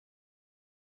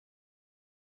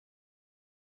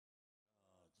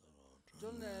Do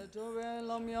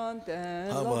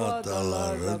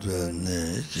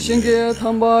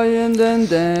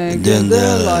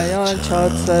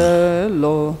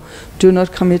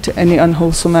not commit any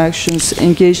unwholesome actions.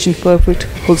 Engage in perfect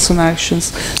wholesome actions.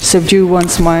 Subdue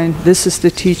one's mind. This is the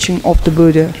teaching of the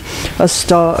Buddha. A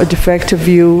star, a defective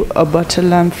view, a butter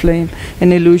lamp flame,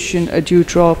 an illusion, a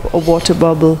dewdrop, a water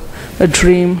bubble, a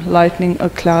dream, lightning,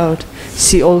 a cloud.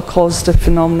 See all caused a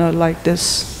phenomena like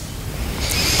this.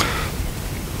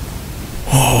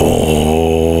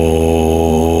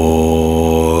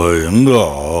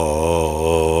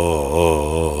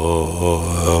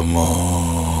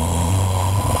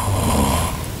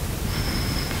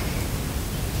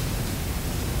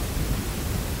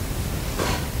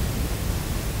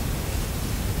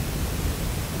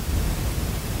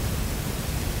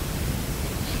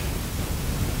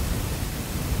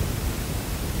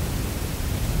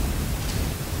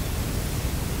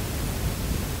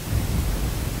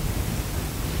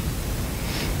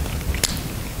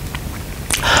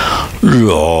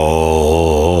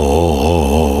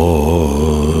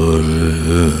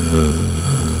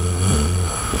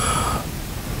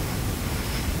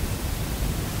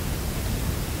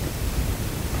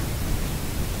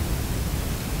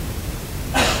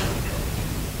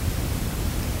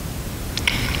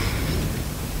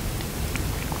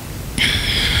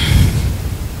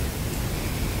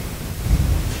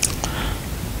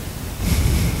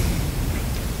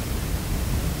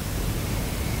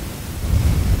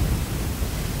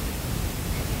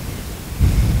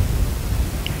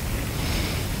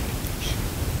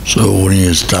 So when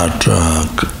you start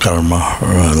karma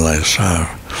or lifestyle,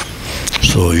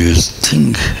 so you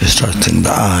start thinking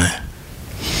the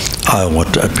I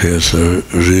what appears a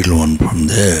real one from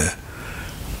there.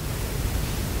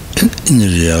 In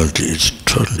reality, it's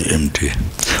totally empty.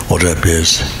 What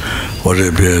appears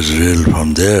real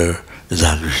from there is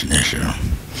hallucination.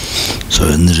 So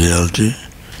in reality,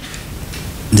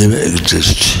 never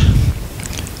exists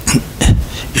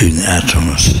in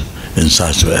atoms, in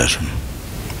size of atom.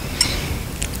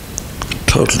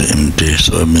 Totally empty,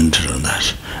 so mental on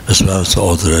that, as well as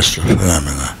all the rest of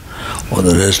phenomena,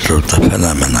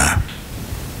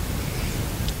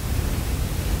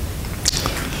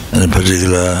 And in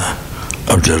particular,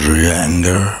 object of your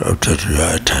anger, object of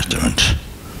your attachment.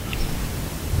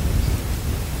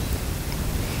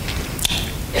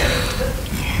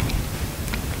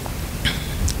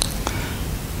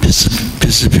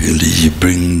 Peacefully, you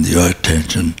bring your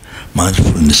attention,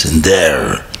 mindfulness in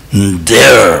there on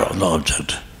the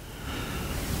object.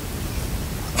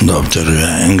 On the object of your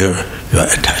anger, your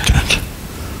attachment.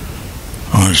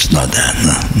 Oh, it's not there,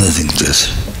 nothing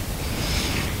exists.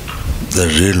 The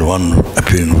real one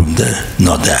appearing from there,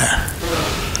 not there.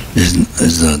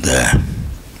 Is not there.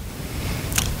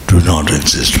 Do not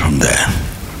exist from there.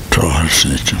 Total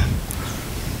hallucination.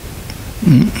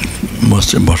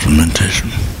 Most important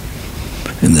meditation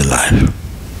in the life.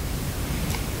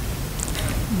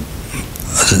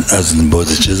 As in the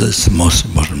Bodhicitta, it's the most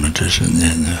important meditation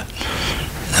in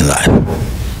life.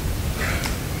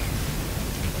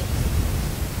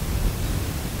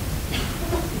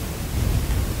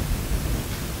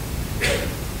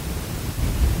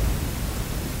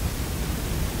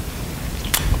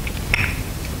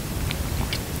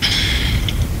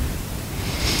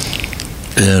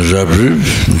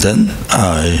 Then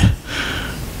I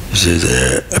see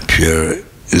they appear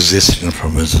existing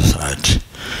from a society,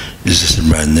 existing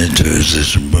by nature,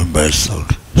 existing by itself,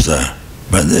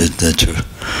 by nature.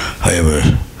 However,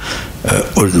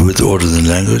 with ordinary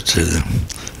language, the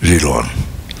real one.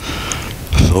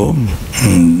 So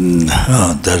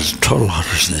that's total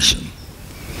hallucination.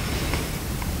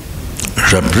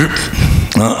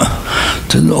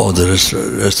 Then all the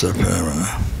rest of phenomena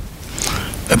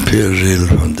appear real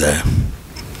from there.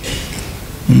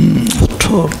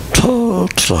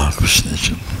 Total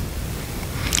hallucination.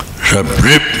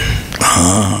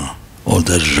 All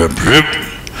that so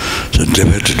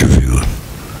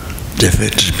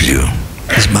defective view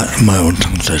is my own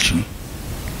translation.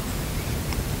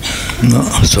 No,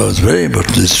 so it's very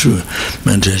important. It's true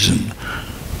meditation.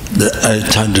 I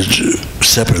tend to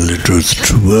separately do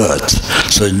two words.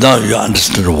 So now you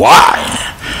understand why.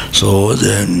 So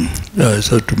then,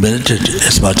 so to meditate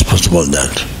as much as possible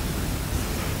that.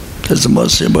 That's the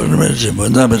most important meditation.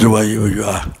 But no matter where you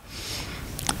are,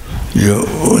 you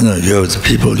have the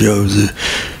people, you have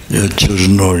your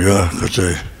children, or you're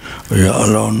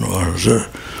alone, or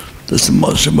that's the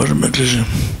most important meditation.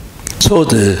 So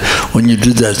when you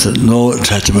do that, no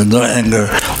attachment, no anger,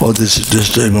 all this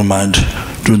disturbing mind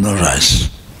do not rise.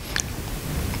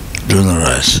 Do not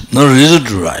rise. No reason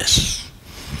to rise.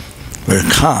 very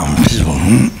calm, peaceful.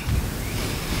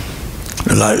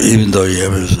 Like, even though you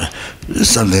have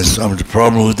some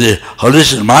problem with the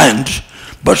hallucination mind,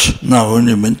 but now when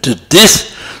you meditate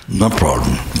this, no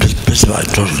problem, just pacified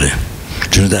totally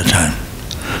during that time.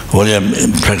 While you are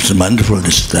practicing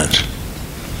mindfulness, that.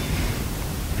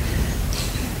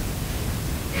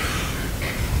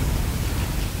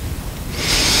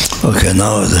 Okay,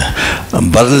 now the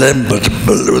bodily, but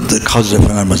the causative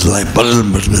phenomena like bodily,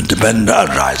 but depend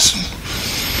arise.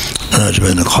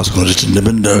 Depend on cause condition,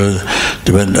 depend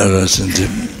arise in the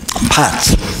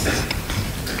parts.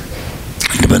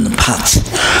 Depend on parts.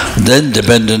 Then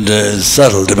depend on the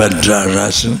subtle, depend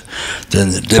arising.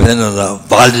 Then depend on the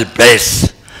value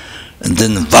base, and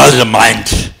then the value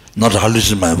mind, not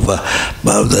hallucination mind, but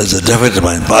there's a definite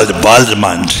mind, value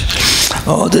mind.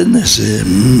 Oh, then there's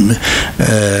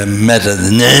matter,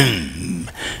 the name,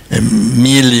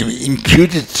 merely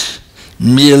imputed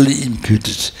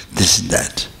this and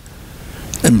that,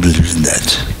 and believes in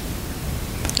that,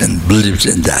 and believes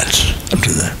in that,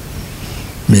 after that.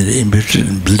 Merely imputed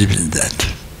and believes in that.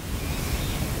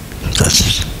 That's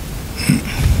it.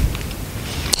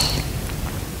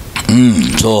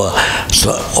 So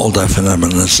all the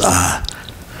phenomena are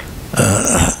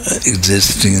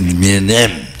existing in the mere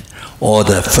name. All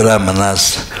the phenomena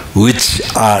which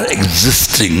are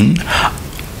existing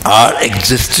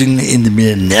in the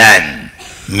mere name,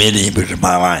 merely imputed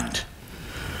by mind.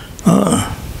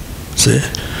 See?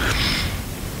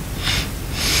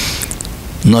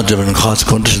 Not depend on cause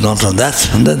condition, not on that,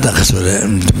 and then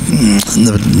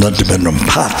not depend on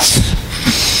parts,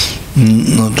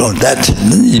 not on that,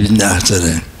 even after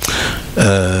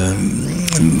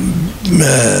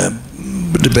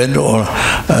depend on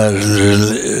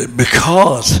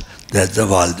because that's the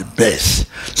world base.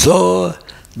 So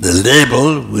the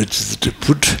label which is to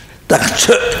put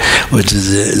which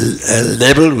is a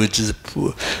label which is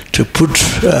to put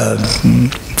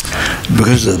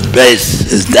because the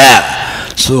base is there.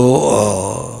 So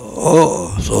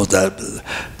that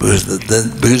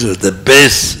because of the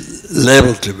base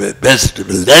label to be best to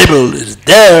be labeled is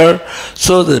there,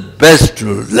 so the best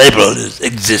to label is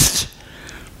exist.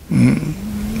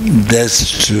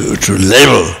 Best to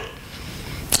label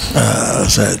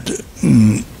said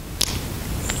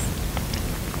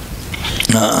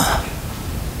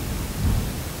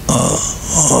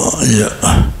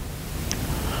yeah.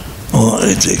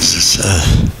 It exists.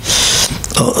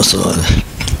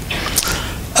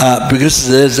 Because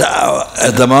there's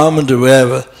at the moment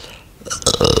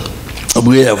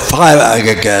we have 5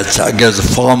 aggregates. I guess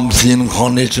form, scene,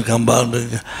 cognition,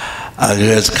 compounding,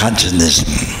 aggregates, consciousness.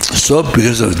 So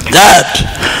because of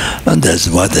that, and that's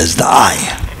what there's the I.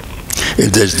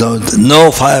 If there's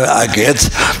no 5 aggregates,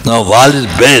 no valid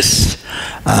base,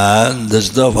 and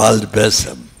there's no valid base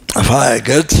 5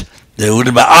 aggregates, there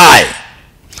wouldn't be I.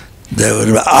 There would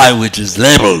be I which is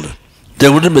labeled.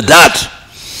 There wouldn't be that.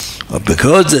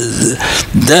 Because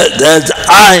there's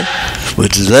I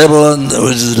which is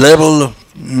labeled,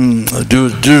 do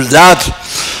that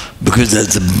because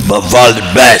that's a valid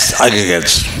base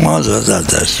aggregates.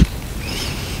 That's.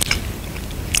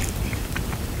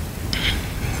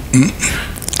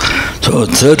 So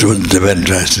third one depends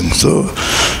interesting. So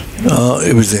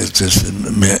everything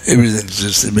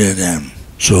exists in mere name.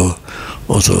 So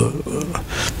also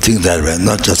think that way,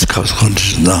 not just cause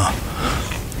condition now.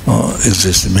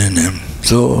 Exists in mere name.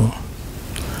 So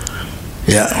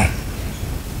yeah.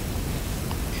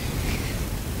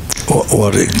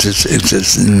 What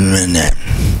exists in mere name.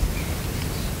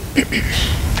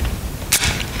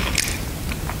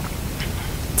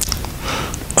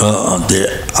 The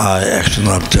I action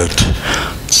object,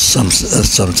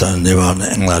 sometimes nirvana,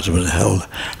 enlightenment, hell,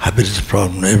 happiness,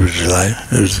 problem, everyday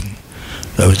life,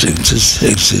 everything which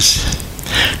exists,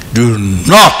 do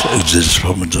not exist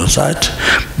from the side,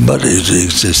 but it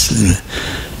exists in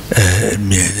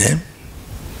mere name,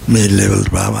 mere level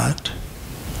by mind.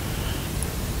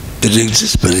 It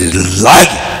exists, but it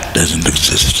doesn't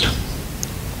exist.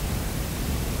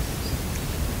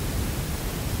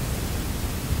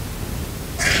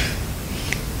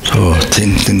 So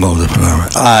think all the phenomena.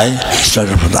 I,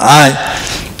 starting from the I,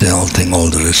 then I'll think all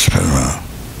the rest of the phenomena.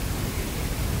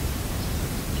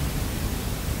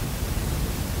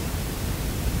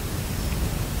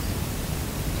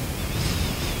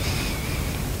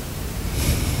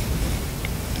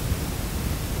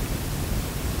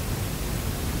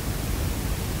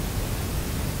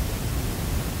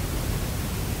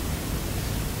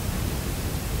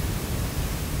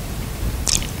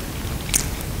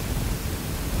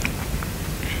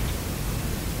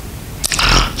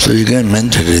 So you can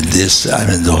meditate this, I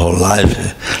mean the whole life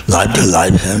to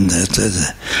life, I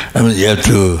mean you have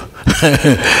to,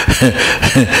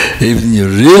 even you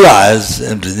realize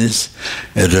emptiness,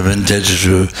 you have to meditate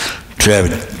to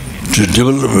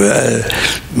develop,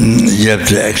 you have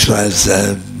to exercise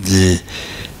the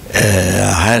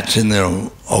higher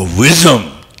channel of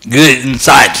wisdom, great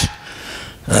insight.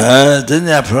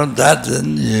 Then from that,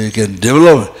 then you can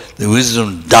develop the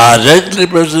wisdom directly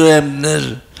pursuing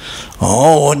emptiness.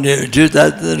 Oh, when you do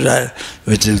that,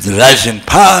 which is the rising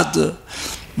path,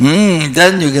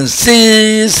 then you can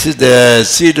seize the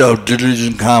seed of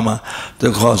delusion, karma,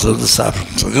 the cause of the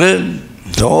suffering.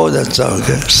 So that's how you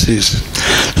can seize it.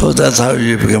 So that's how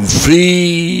you become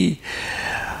free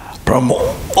from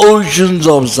oceans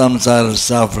of samsara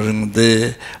suffering,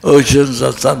 the oceans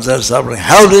of samsara suffering,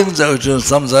 howlings, the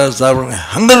oceans of samsara suffering,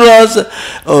 hunger,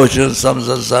 oceans of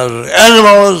samsara suffering,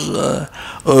 animals,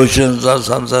 oceans of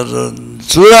samsara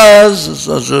suras,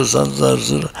 oceans of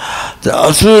samsara the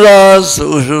asuras,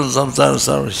 oceans of samsara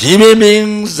suffering, human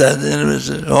beings, and enemies,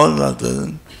 all not,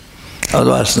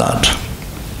 otherwise not.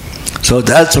 So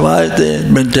that's why the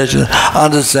meditation,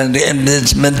 understanding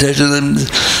emptiness, meditation is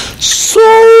so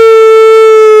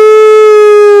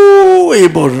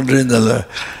important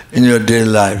in your daily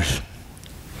life.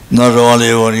 Not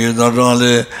only when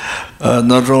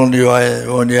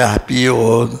you're happy,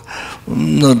 or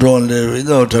not only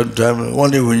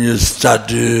only when you start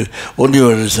to, only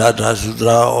when you start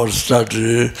Sutra or start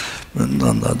to,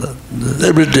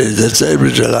 every day. That's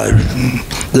everyday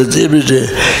life. That's everyday.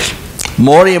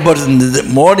 More important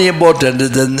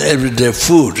than everyday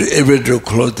food, everyday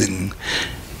clothing,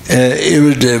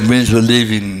 everyday means for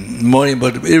living. More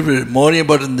important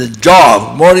than the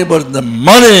job, more important than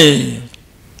money.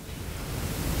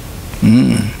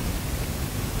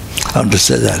 I have to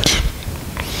say that.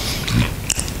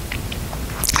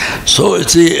 So you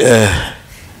see,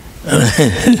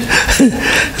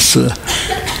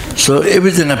 so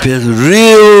everything appears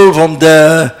real from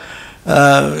there.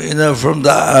 From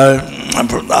the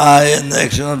eye and the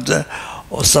action of the,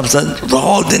 or sometimes the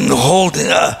whole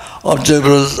thing,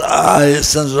 objects, eye,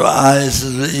 sense of eyes,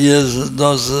 ears,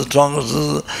 nose, tongue,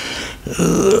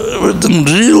 everything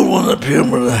real one appear.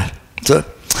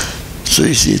 So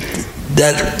you see,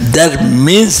 that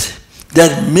means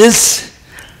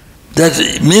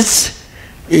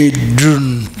it do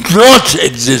not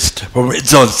exist from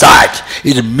its own side.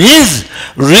 It means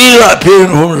real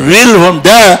appearing from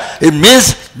there, it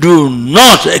means do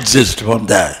not exist from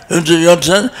there. You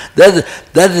understand?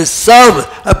 That is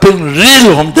self appearing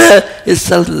real from there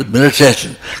itself is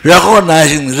meditation.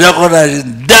 Recognizing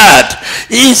that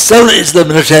itself is the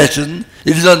meditation,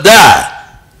 it is not there.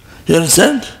 You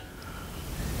understand?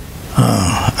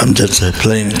 I'm just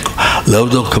playing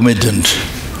love of commitment.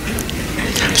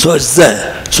 So it's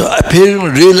there. So appearing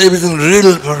real, everything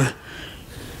real.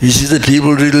 You see the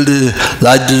people real, the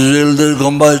light is real, the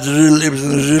Gomba is real,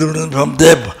 everything is real from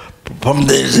there.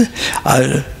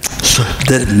 So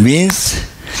that means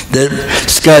that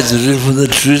sky is real from the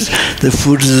trees, the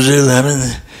food is real. I mean,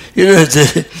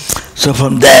 so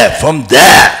from there.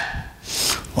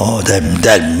 Oh,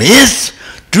 that means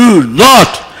do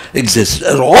not exist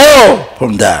at all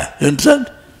from there. You understand?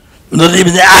 Not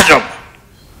even the atom.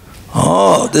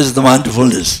 Oh, this is the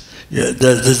mindfulness. Yeah,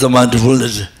 this is the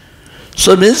mindfulness.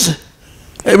 So it means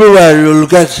everywhere you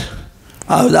look at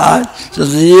out the eye,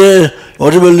 just hear,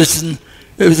 whatever listen,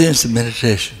 everything is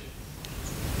meditation.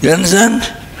 You understand?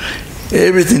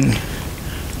 Everything.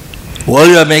 While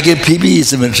you are making pee-pee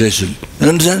is meditation. You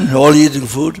understand? All eating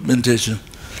food, meditation.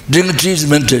 Drinking tea is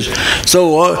meditation.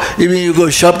 So even you go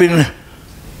shopping,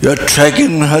 you are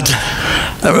tracking,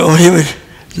 whatever,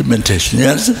 it's meditation. You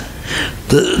understand?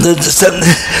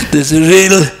 There's a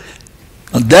real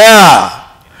there.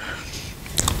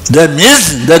 That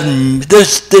means that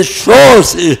this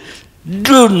shows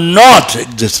do not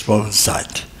exist from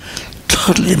inside.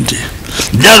 Totally empty.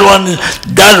 That one,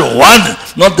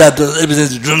 not that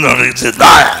everything do not exist.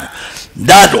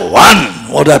 That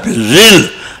one, what happens real,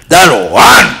 that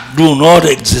one do not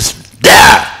exist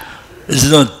there. It's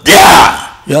not there.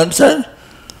 You understand?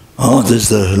 Oh, this is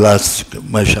the last,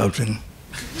 my shouting.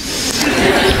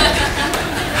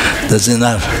 That's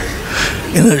enough.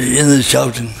 In the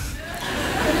shouting.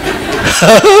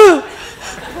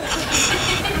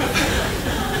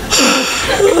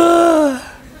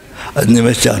 I've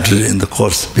never shouted in the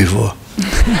course before.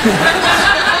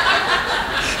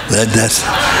 Like that.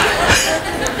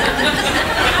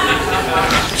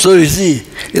 So you see,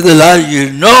 in the life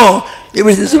you know,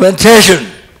 everything is a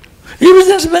meditation.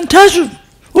 Everything is a meditation.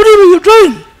 Whatever you're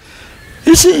doing.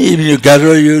 You see, if you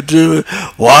gather, you do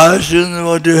wash and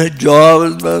what do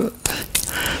job.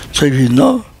 So if you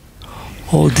know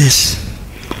all this,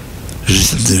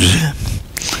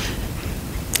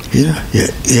 you know,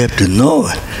 you have to know.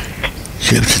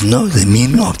 You have to know the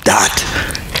meaning of that.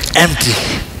 Empty.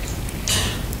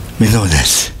 We know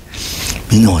that.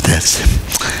 We know that.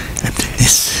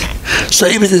 Emptiness. So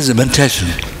if it is a meditation,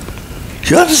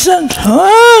 you understand?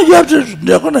 You have to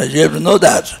recognize, you have to know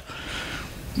that.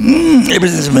 If it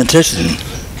is a meditation,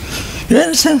 you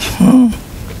understand?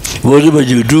 Whatever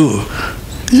you do,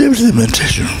 it is a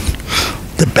meditation.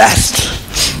 The best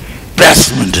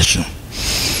meditation.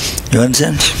 You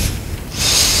understand?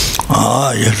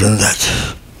 You have to know that.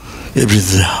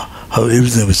 How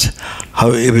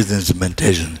everything is a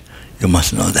meditation, you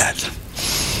must know that.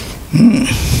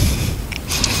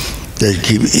 They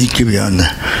keep it on,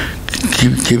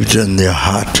 keep it in your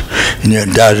heart, in your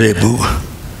diary book.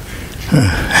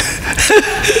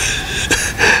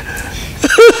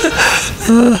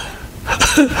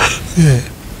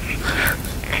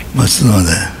 Must know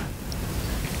that.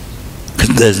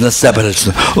 There's no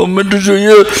separation. Oh, meditation,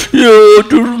 you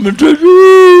do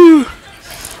meditation.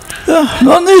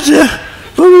 No need.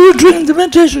 What are you doing the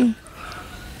meditation?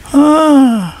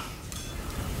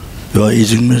 You are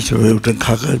eating meditation, you are doing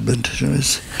kaka meditation.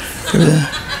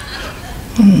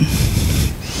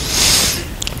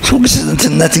 So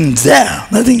nothing there,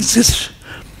 nothing exists.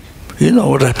 You know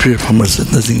what I pray for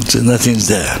myself, nothing's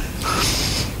there.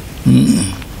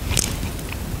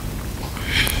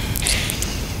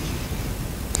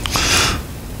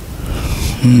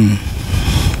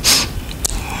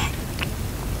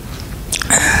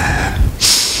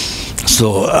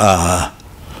 So,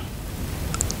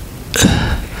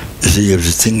 you have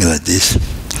to think like this.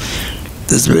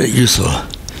 That's very useful.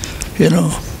 You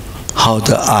know, how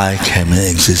the I came and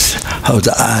exist, how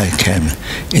the I came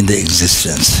in the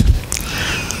existence.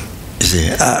 You see,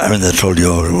 I told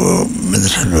you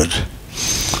meditation word.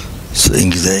 So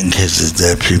in case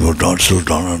there are people who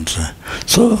don't understand.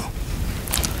 So,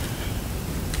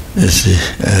 you see,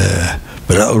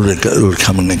 but I will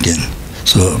come again.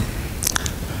 So,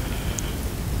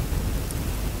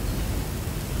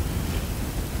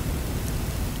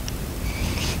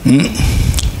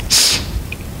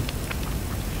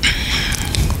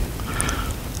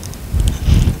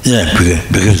 yeah,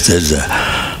 because there's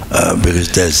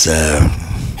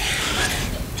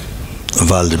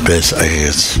Valdebes, I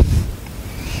guess.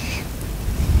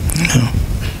 Yeah.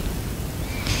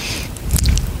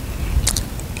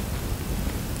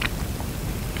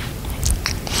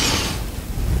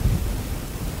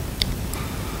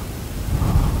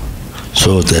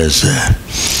 So there's a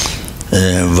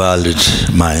valid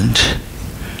mind.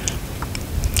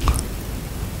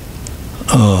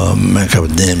 Make up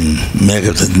the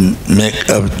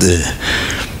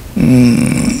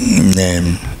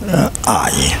name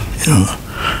I, you know.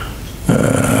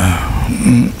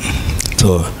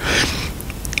 So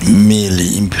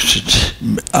merely imputed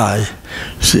I,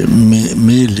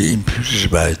 merely imputed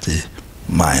by the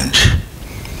mind.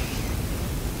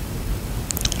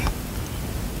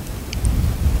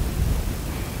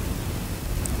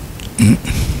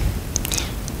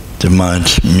 The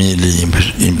mind merely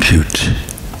impute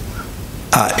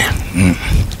I.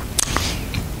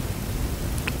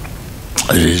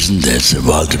 Reason that's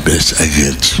about the best I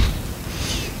get.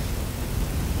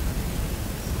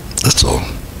 That's all.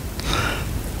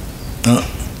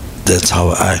 That's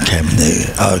how I came.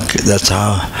 That's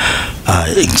how I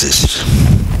exist.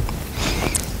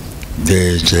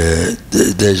 There's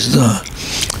no.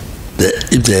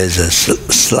 If there's a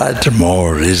slight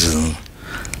more reason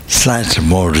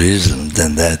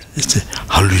than that, it's a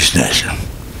hallucination.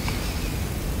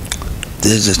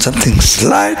 There's something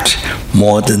slight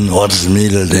more than what is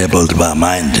merely labeled by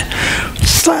mind.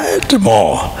 Slight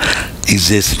more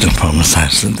exists from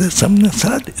science. And there's something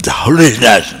slight, it's a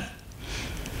hallucination.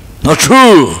 Not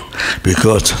true,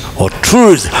 because what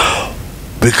true is,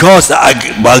 because the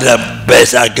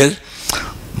best I get,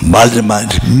 the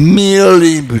mind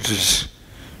merely imputed,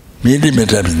 merely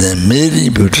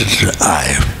imputed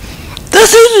I.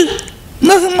 That's it.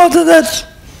 Nothing more than that.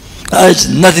 It's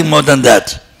nothing more than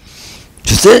that.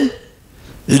 You see?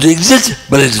 It exists,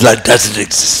 but it doesn't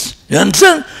exist. You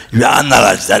understand? You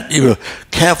analyze that. You are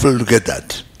careful to get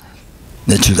that.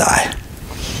 That you die.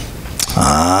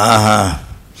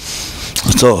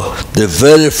 So the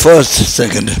very first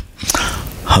second,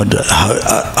 how the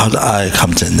I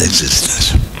comes in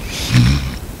existence.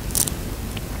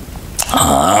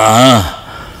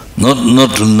 Not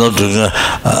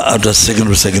after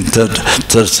second,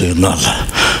 third second, not.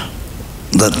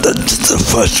 That's the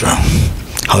first round.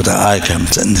 how the I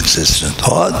comes in existence.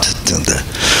 What?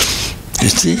 You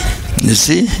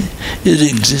see, it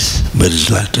exists, but it's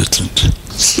like different.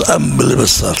 It's unbelievably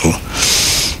subtle.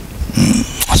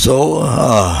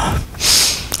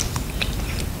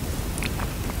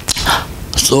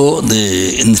 So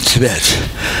in Tibet,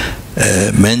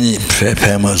 many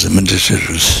famous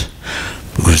meditators,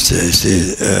 because they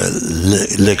say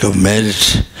lack of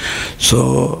merit,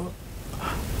 so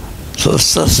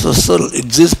subtle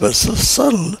exists, but so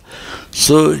subtle.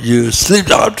 So you slip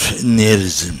out in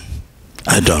nihilism.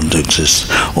 I don't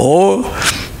exist. Or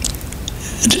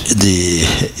the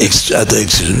other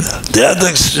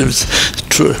extreme is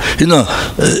true.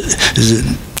 Is it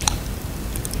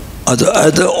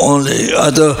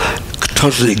either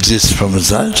totally exists from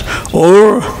inside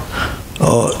or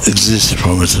exists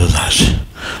from inside.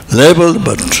 Labeled,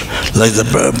 but like the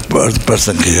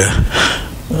person here.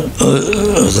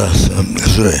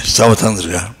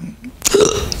 Savatandrika.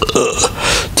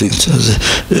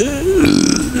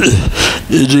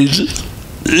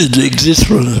 It exists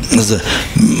from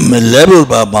leveled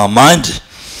by my mind.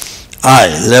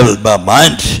 Leveled by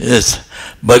mind, yes,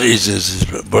 but it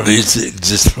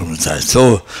exists from inside.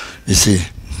 So you see,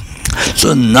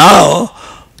 so now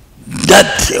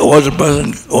that what a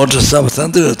person, what a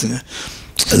Savatandrika thing,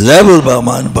 leveled by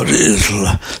mind, but it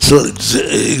still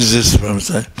exists from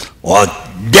inside. Or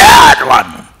that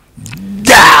one.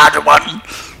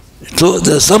 So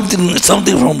there's something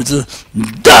from it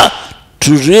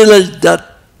to realize that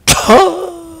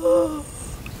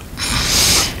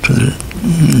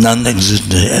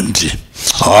non-existent, empty.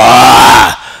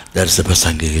 That's the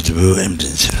Pasangika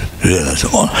emptiness. Realize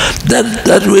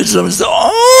that wisdom is the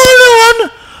only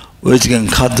one which can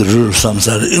cut the root of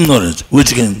samsara, ignorance,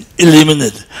 which can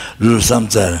eliminate the root of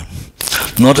samsara.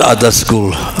 Not other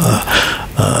school,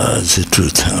 the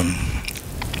truth.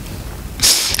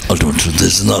 Ultimate truth,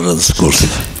 this is not other schools.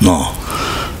 No.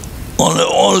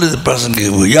 Only the person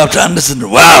can. You have to understand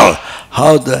well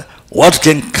what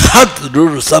can cut the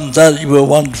root of samsara if you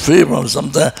want free from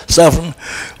samsara suffering.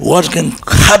 What can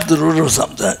cut the root of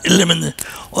samsara, eliminate?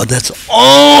 That's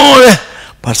only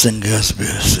person has to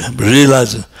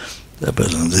realize that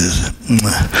person.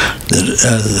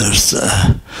 There's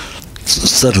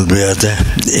subtle way there,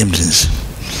 the emptiness.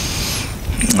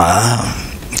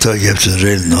 So you have to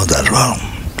really know that well.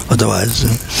 Otherwise,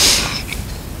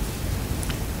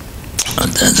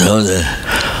 that's how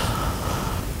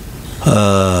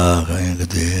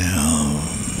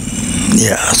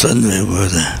so anyway, we're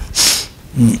there.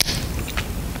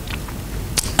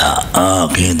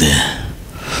 Okay, there.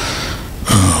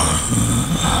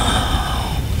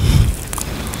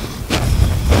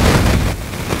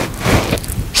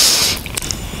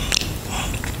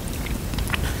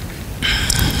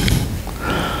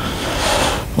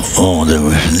 There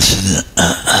we finish.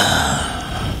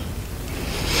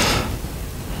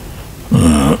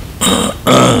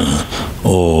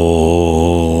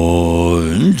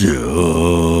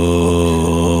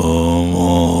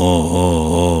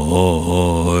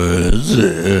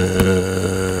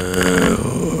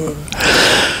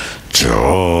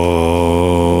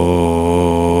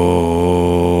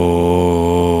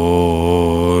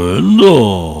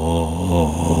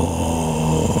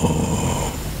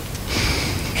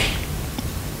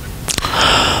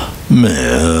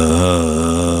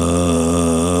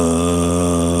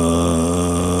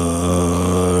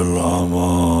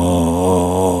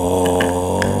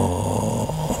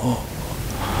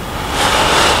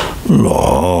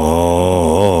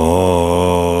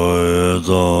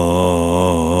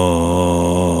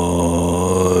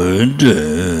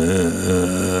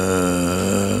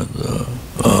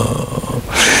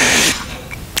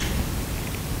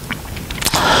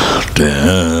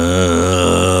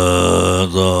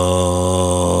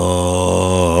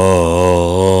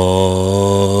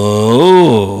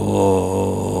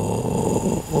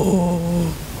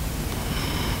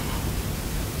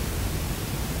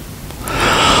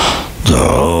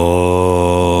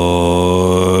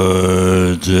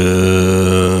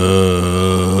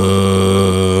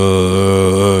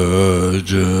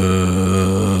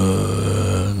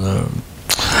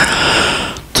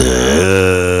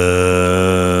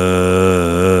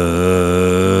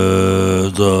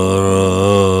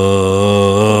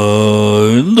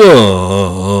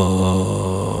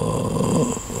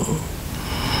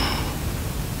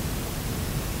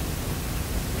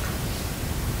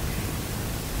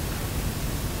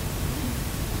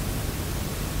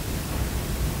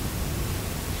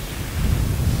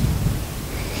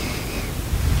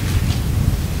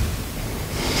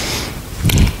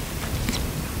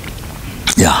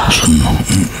 Yeah, so no.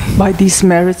 By these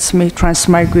merits may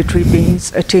transmigratory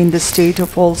beings attain the state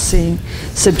of all-seeing,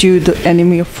 subdue the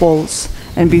enemy of false,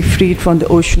 and be freed from the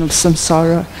ocean of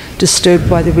samsara, disturbed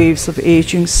by the waves of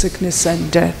aging, sickness, and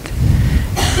death.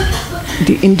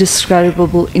 The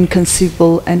indescribable,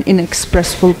 inconceivable, and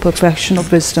inexpressible perfection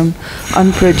of wisdom,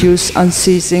 unproduced,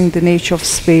 unceasing, the nature of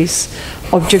space,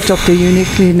 object of the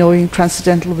uniquely knowing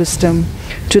transcendental wisdom,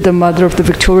 to the mother of the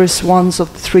victorious ones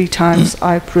of the three times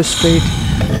I prostrate.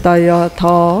 Daya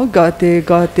tha gate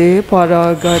gate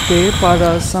para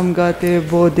samgate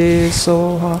bodhe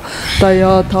soha.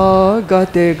 Daya tha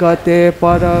gate gate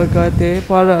para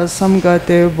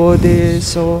samgate bodhe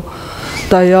soha.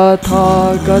 Daya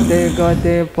tha gate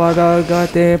gate para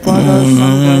samgate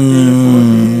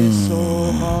bodhe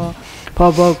soha.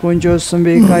 Papa kunjo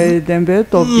sumbi kai dembe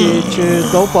topi che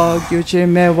dopa gyuche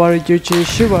mewar gyuche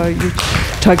shiva gyuche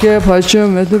take pachu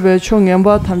medube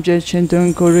chongemba tamje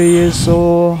chindun kore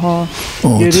so ha.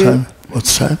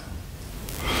 What's time?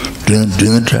 Doing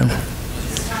the time?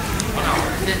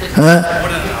 Huh?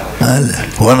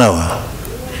 1 hour.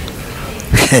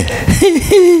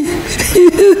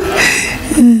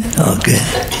 Okay.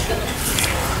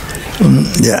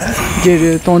 Yeah.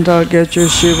 Giri tonda gechu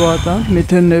shivada,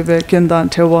 mituneve kendan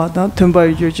tewada, tumba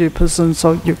yuji person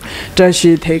sogyu,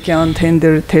 dashi tekyan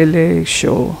tender tele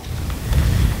show.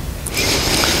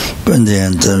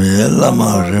 Pandian Tavi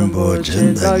Lama Rimbo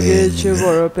Chindagi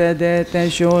Chivora Pede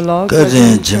Tenshola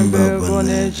Kajin Chimba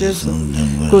Bone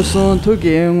Kusun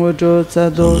Tugi Mujo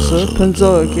Tsados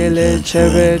Punzo Gile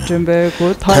Cheve Tumbe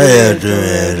Kutaya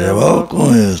Reva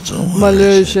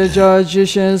Malaysia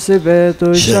Jishin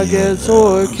Sibetu Shage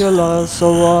So Kila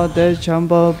Sowa De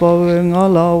Chamba Bowing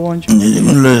Ala Wanchu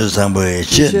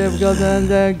Chev Gadan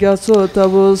De Gaso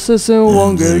Tabu Sisin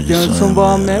Wonger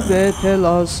Gansumba Mebe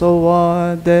Tela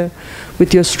Sowa De.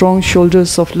 With your strong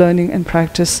shoulders of learning and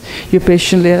practice, you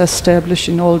patiently establish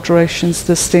in all directions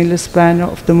the stainless banner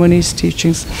of the Muni's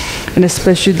teachings, and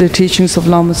especially the teachings of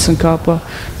Lama Tsongkhapa.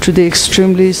 To the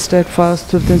extremely steadfast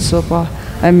Thubten Sopa,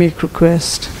 I make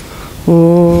request.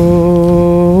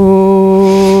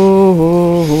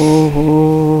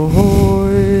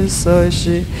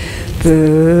 Sashi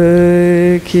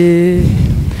Peki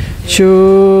Chushi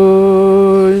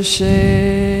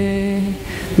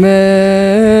Me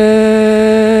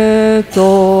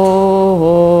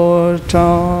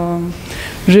tortam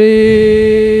rira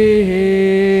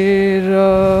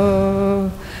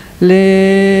le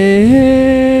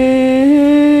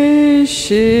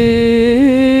shini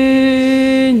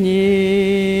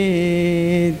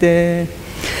de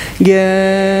gembadi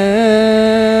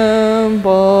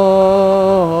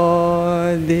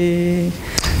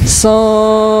sange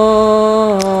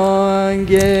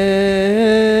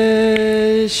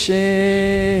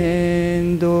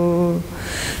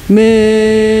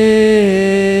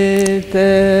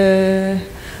Mete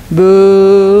buwagi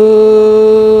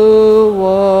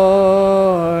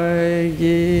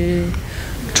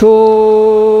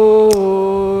tokun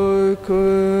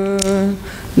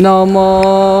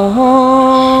namanda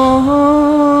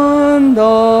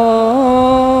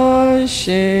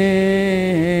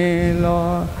shila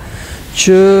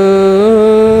chubasho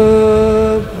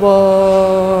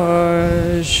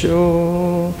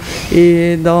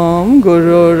Idam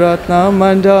Guru Ratna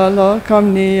Mandala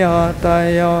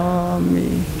Kamniyatayami.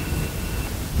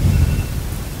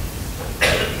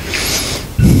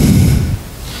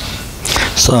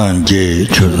 Sanje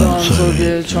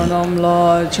Chonam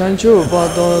La Chanchu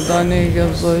Pado Dani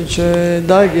Gapsoche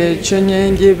Dage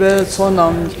Chenyen Gibe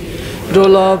Sonam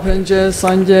Dola Penche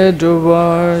Sanje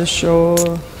Dubar Sho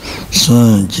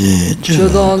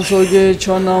Chudan Soge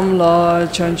Chonam La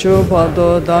Chanchu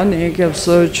Pado Dani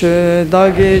Gapsoche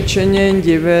Dage Chenyen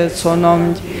Gibe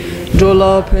Sonam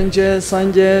Dola Penche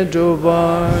Sanje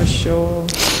Dubar Sho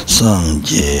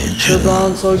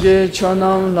Chudan Soge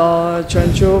Chonam La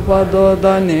Chanchu Pado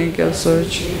Dani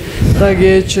Gapsoche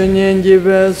Dage Chenyen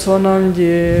Gibe Sonam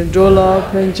Dola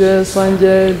Penche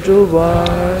Sanje Dubar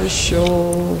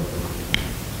Sho.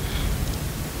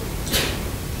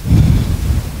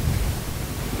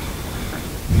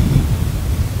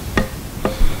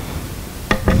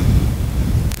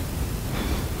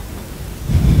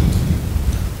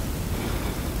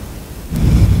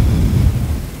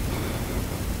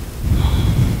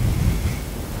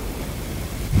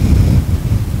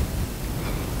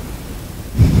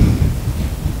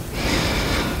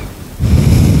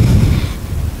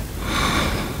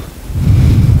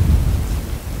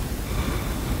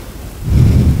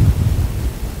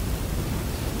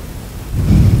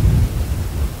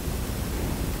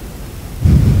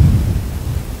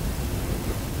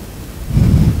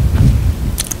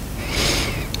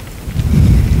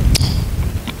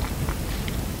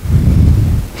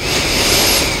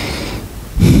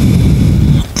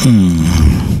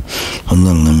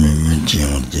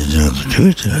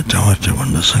 Chucha, Tawacha,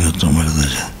 when the Sanga Tomar,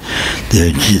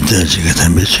 the Gita,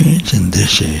 Tambich, and the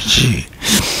Shi.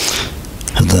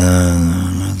 The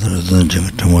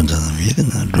Jimmy you can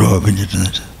draw a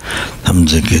bit. I'm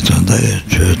the gate on the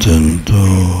church and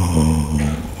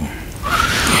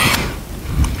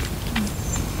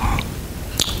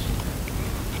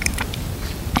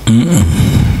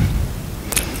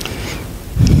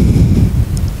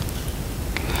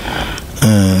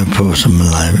for some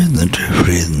life and to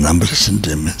free the number of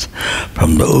sentiments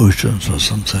from the oceans or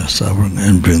some suffering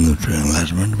and bring them to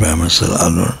enlightenment by myself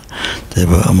alone. They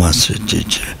were a master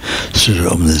teacher, spirit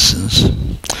of omniscience.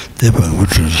 They were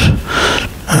which was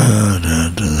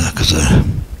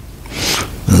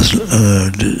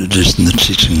just in the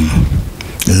teaching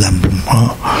Lambert.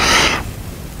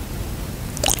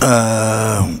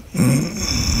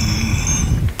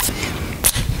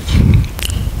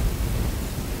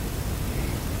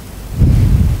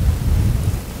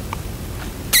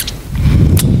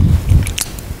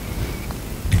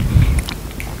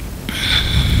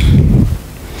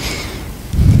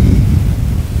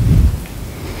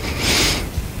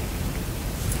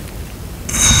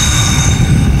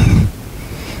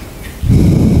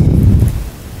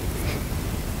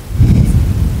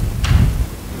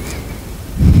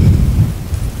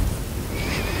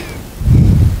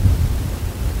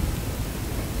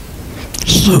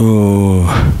 So,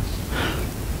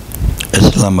 as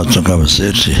Lama Tsongkhapa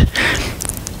said,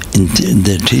 in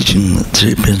their teaching,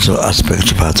 three principal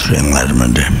aspects of path to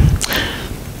enlightenment.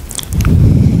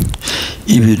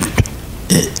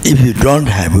 If you don't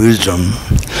have wisdom,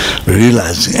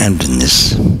 realizing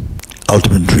emptiness,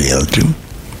 ultimate reality,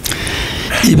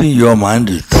 even your mind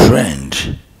is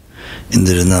trained in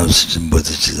the renunciation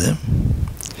bodhicitta,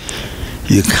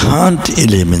 you can't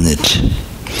eliminate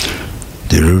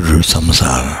the root of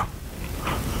samsara.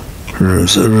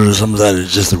 Root of samsara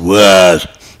is just a word.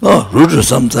 No, root of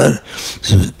samsara.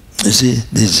 So, you see,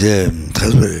 this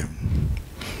that's very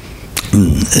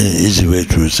easy way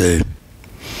to say,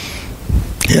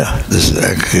 yeah, this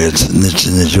aggregates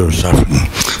nature of suffering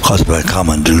caused by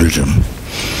karma and delusion.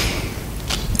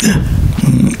 Yeah.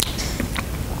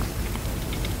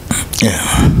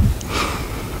 Yeah.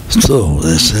 So,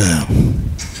 there's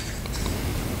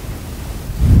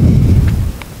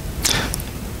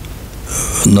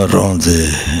not only the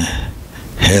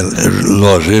hell,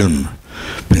 lower realm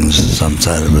brings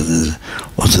samsara, but there's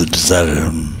also desire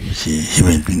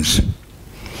human beings.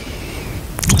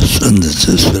 And the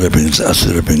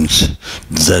Asura beings,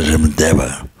 desire and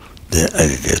deva, they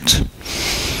aggregate.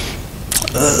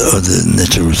 Or the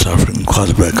nature of suffering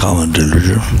caused by karma and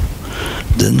delusion.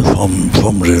 Then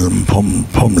form realm,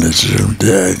 formless realm,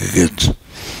 they aggregate.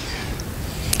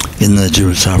 In the nature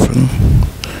of suffering,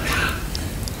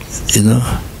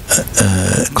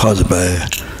 caused by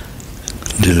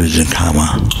delusion,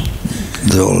 karma.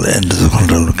 They all end the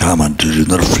control of karma and delusion,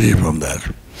 not free from that.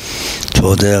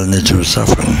 So they are nature of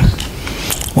suffering,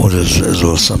 or as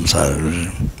well samsara.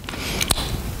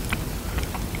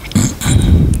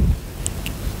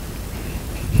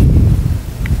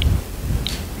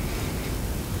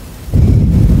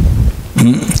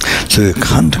 So you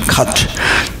can't cut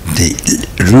the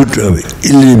root of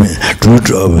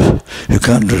you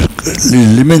can't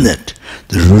eliminate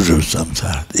the root of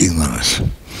samsara, the ignorance.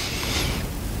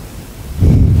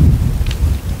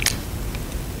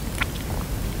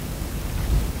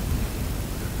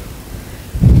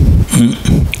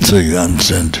 So you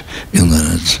understand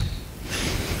ignorance,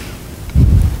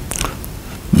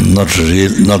 not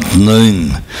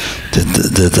knowing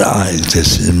that I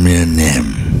exist in mere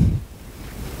name,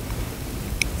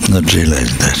 not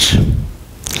realizing that,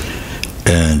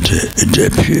 and it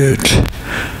appeared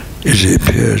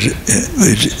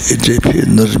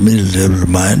not merely level of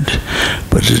mind,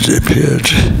 but it appeared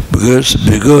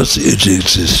because it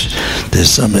exists. There's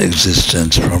some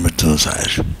existence from it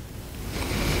outside.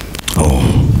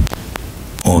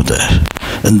 Oh, that,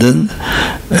 and then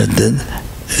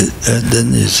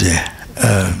you say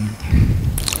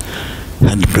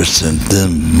 100%. Then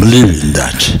believe in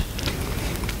that.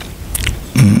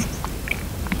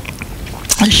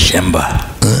 Shamba.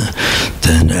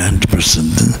 Then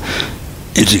 100%. Then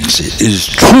it exists. It is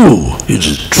true. It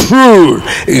is true.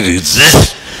 It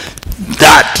exists.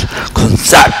 That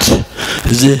concept.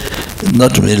 You see.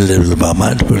 Not merely level of our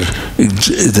mind, but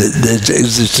there's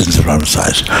existence from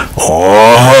outside.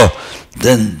 Oh,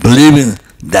 then believing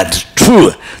that's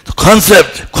true. The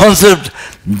concept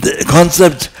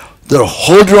that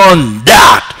hold on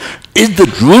that is the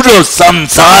root of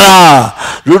samsara,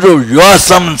 root of your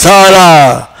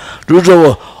samsara, root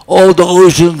of all the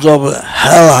oceans of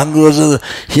hell, hunger,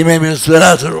 human beings,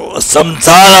 samsara,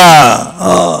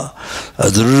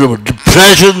 at the root of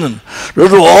depression,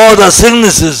 root of all the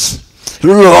sicknesses,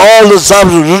 root of all the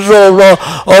sufferings, root of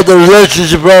all the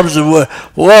relationship problems,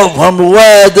 from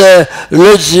where the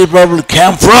relationship problem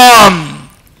came from.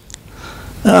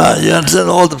 You understand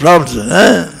all the problems,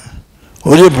 eh?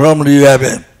 What is the problem you have?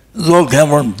 It all came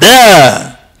from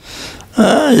there.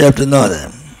 You have to know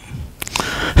that.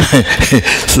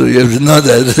 So you have to know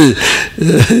that.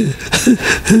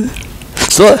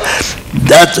 So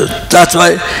that's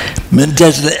why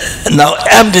meditation. Now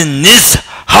emptiness,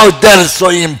 how that is so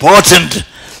important.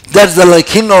 That's the like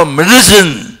king of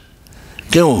medicine,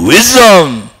 king of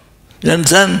wisdom. You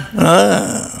understand?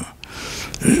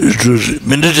 To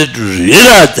meditate to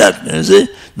realize that. You see?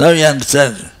 Now you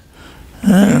understand.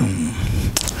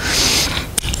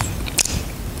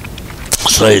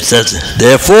 So it says,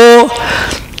 therefore,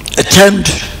 attempt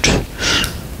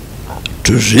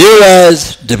to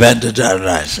realize dependent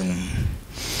arising.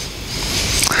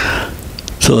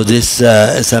 So this,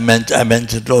 as I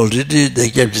mentioned already, they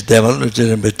gave the devil and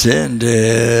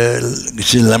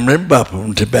Lamrimpa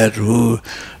from Tibet, who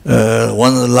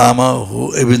one of the Lama,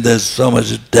 who even there's so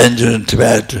much danger in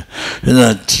Tibet,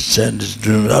 send it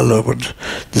to all over.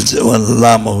 There's one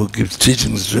Lama who gives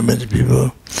teachings to many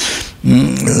people.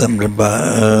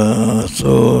 Lamrimpa.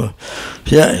 So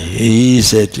yeah, he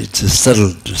said it's a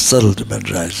subtle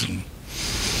dependent arising.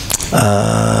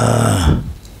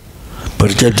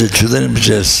 But chapter 2 then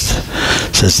just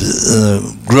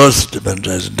says gross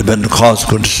dependent cause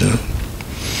condition.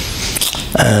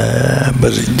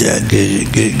 But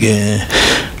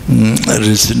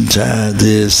recent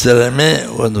the ceremony,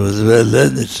 one was well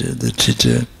learned, the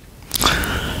teacher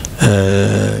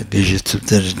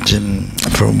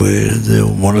from where the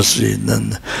monastery, and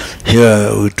then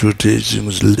here we do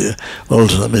teachings,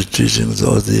 also some teachings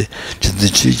of the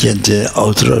teacher and the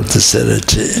author of the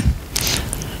ceremony.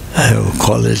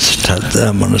 College,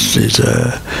 Tata, monasteries,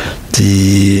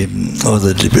 all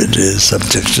the debating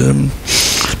subjects on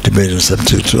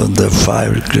the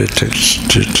 5 great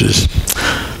treatises,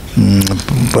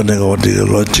 Panagodical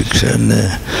logic, and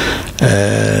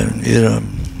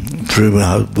proving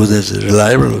how Buddha is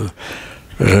reliable,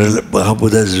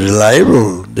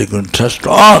 they can trust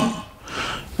on.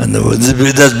 And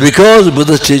that's because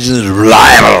Buddha's teaching is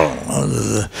reliable.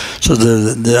 So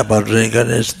the about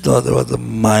reincarnation, about the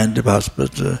mind, about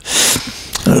the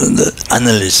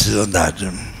analysis on that.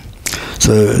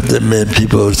 So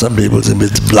some people think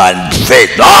it's blind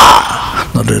faith.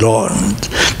 Not at all.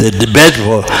 They debate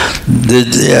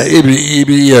every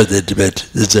year they debate.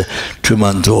 It's a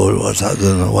 2-month-old or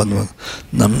something, 1 month,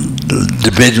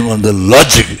 debating on the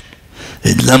logic.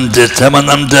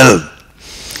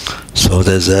 So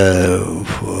there's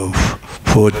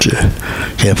four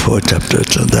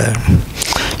chapters on that.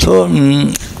 So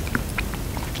many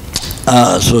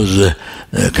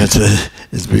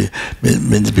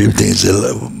people think it's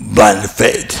a blind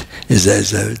faith. It's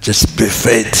just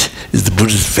faith. It's the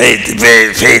Buddhist faith,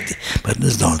 but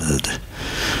it's not that.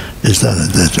 It's not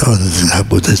that. All the things how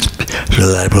Buddha is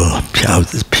reliable,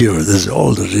 is pure. There's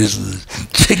all the reasons.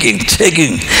 Checking.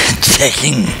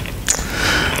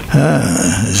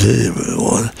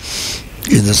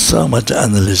 So much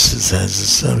analysis and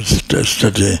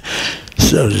study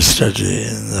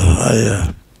in the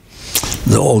higher,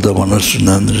 the older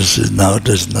monasteries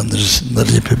nowadays, not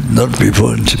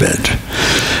before in Tibet.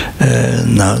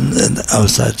 Now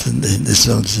outside in the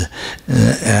songs,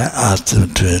 asked them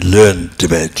to learn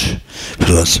Tibet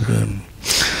philosophy.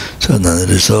 So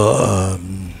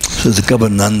the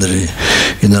Kaban Nandari,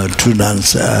 2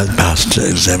 nuns passed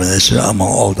examination among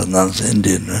all the nuns in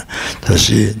India. So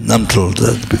she Namtul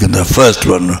became the first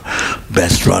one,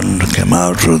 best one, came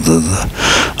out of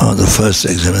the first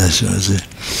examination.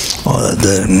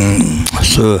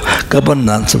 So Kaban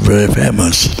nuns are very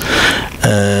famous.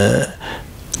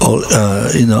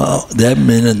 There are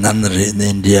many nunnery in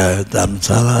India,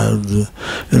 Dharamsala,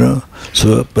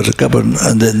 So, but the Kaban,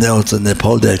 and then also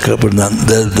Nepal, there are Kaban nuns,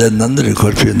 there are nunnery,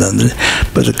 quite few nunnery,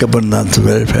 but the Kaban nuns are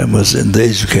very famous in the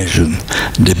education,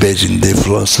 debating the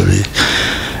philosophy.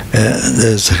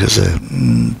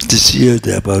 This year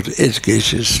there are about 8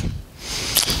 cases,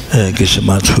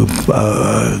 Geshe-mats who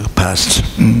passed.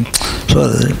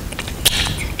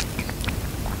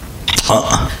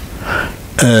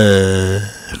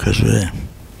 Because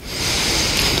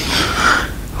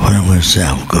what I'm going to say,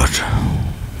 I've got.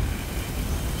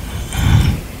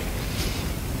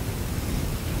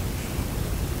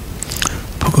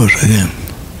 Forgot again.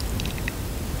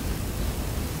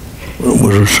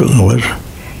 What was I talking about?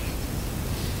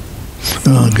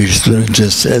 Krishna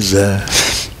just says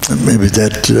maybe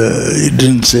that he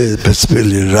didn't say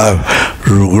specifically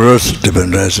gross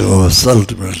dependence or subtle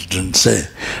dependence, didn't say,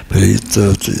 but he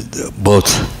thought both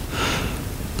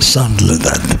sound like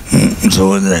that.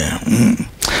 So there.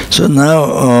 So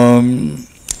now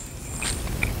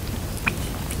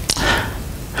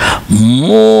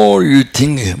more you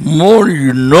think, more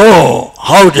you know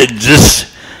how it exists.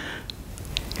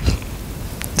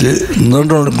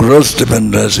 Not only gross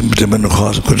dependence, independent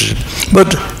cause, but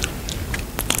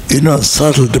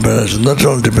subtle dependence, not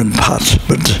only different parts,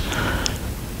 but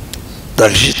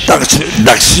Dakshi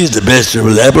is the best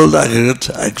level, the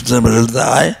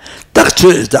eye.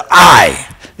 Dakshi is the eye.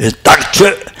 It's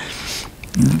Dakshi,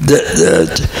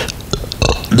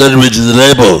 that which is the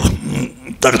label.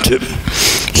 Dakshi.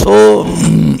 So,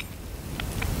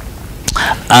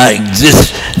 I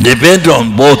exist, depend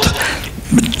on both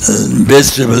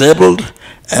base labeled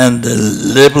and the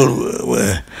label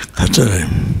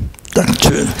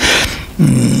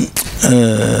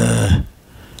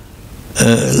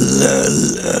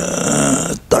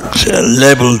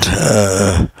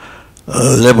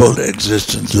labeled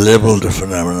existence, labeled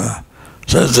phenomena.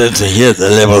 So that's here the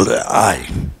labeled I.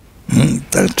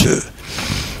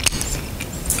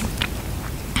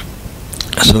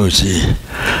 So you see,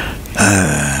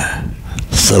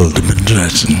 seldom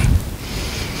interesting.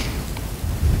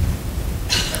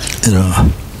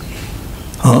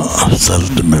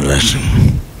 Self-determination.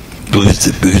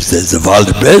 Because there's a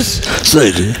world base, so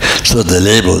the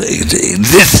label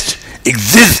exists.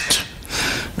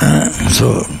 So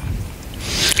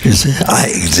you see, I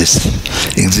exist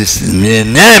in mere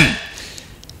name,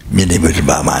 meaning with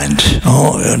my mind.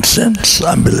 Oh, you understand? It's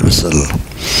unbelievable.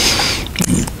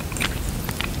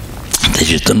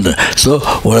 So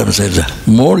what I'm saying is,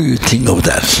 more you think of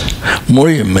that, more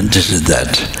you meditate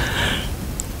that,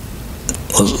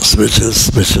 special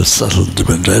subtle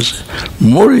dependence,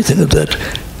 more you think of that,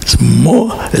 it's more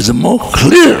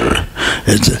clear.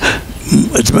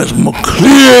 It's much more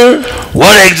clear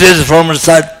what exists from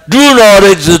inside do not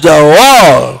exist at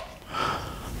all.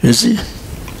 You see?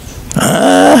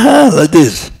 Like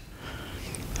this.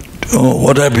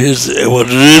 What appears what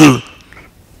real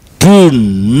do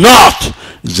not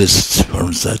exist from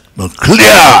inside, more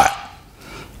clear.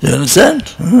 You understand?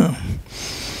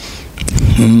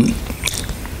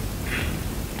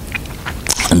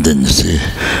 And then you see,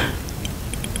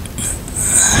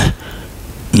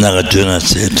 Nagarjuna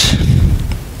said,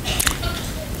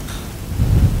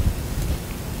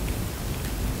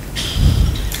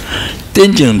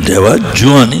 Tenjing Deva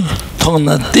Juani,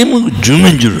 Tongna Timu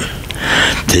Jumanjur,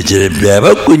 Tejere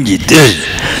Baba Kunji Tej,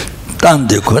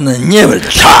 Tante Kona never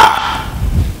cha.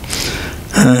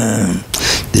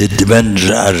 They depend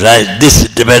arise, this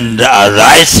depend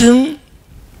arising.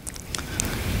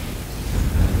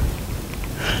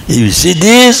 If you see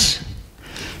this,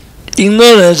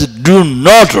 ignorance do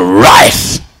not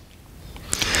rise.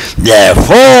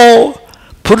 Therefore,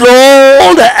 put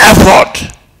all the effort.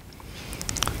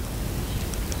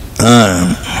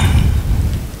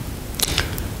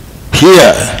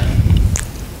 Here.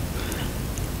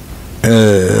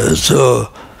 So,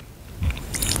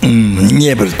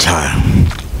 never time.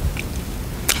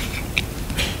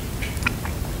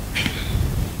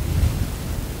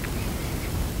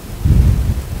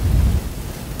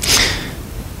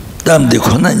 Only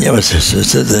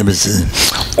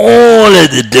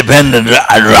the dependent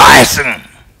arising.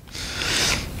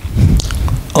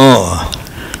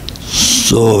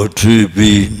 So to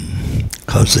be,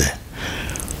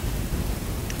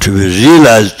 to be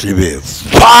realized, to be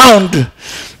found,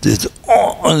 this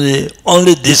only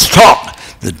this thought,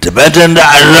 the dependent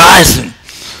arising.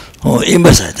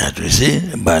 Emphasize that, we see,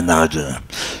 by Nagarjuna.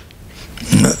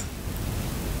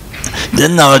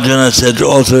 Then Nagarjuna said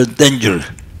also danger.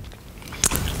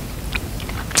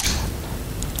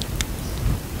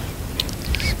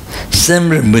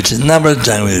 Same which never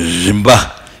done with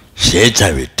Rimba,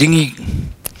 Shecha with Tingi.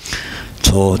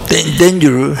 So,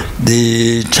 danger,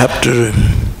 the chapter,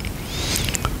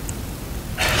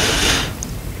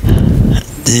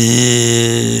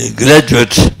 the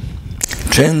graduate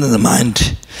train the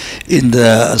mind in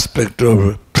the aspect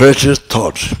of precious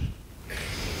thoughts.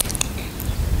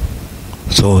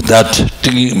 So, that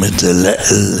Tingi means the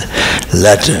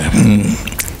latter.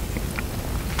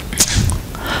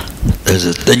 There's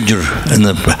a danger in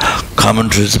the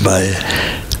commentaries by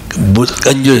Buddha.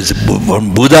 Danger is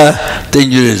from Buddha.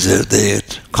 Danger is the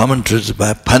commentaries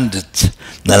by Pandits,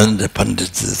 Nalanda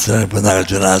Pandits,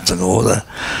 Nagarjuna,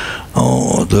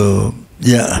 the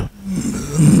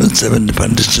 70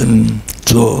 Pandits.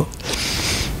 So,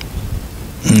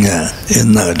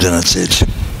 in Nagarjuna said,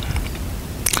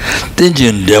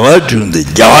 tenjin dewa jung de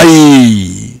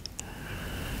jai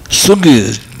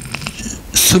sungi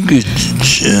sungi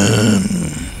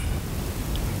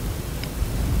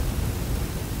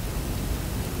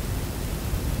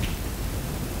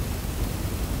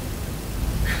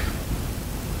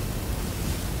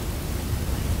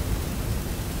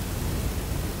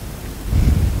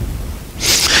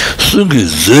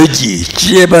zoji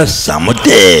jeba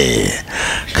samute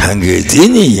kange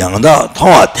dini yangda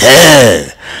tongwa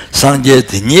te sangye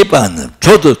dini ban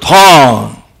chodo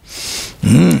tong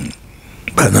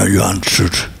bana yuan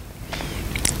chut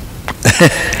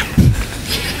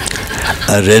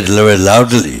I read very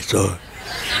loudly so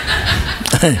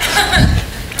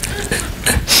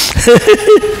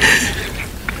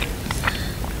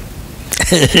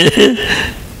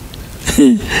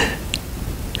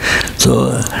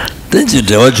so then you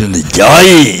watch the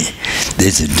joy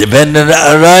this dependent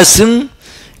arising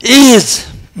is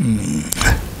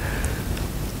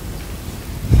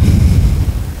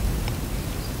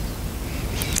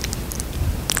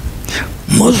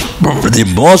the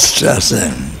most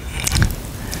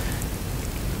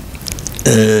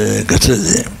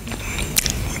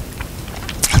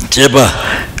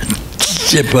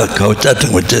Jeba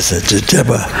kauchatung with this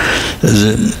Jeba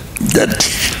that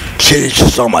cherish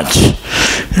so much,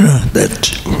 that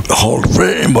whole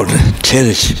very important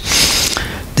cherish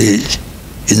the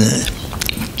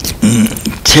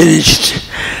cherished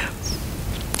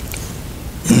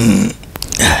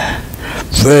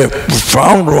very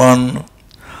profound one,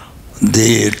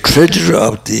 the treasure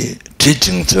of the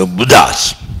teachings of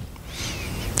Buddhas.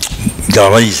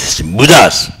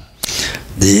 Buddhas,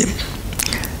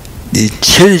 the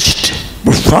cherished,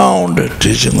 profound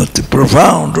teaching of the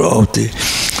profound of the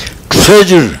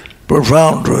treasure,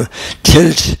 profound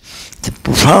cherished, the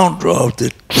profound of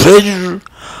the treasure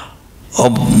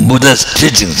of Buddha's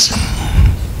teachings.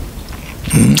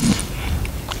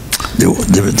 They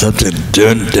were such a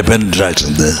dependent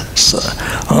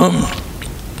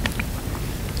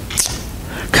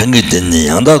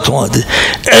on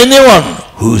anyone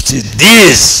who sees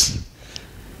this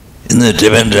in the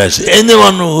dependent,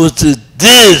 anyone who sees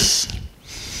this,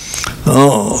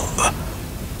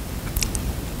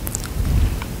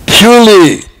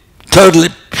 purely, totally,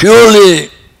 purely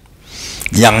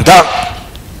Yangdak,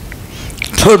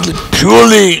 totally,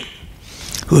 purely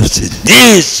who sees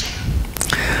this,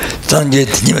 then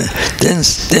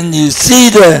you see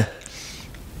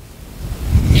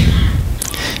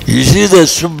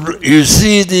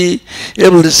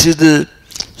able to see the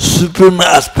supreme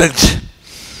aspect,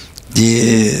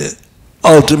 the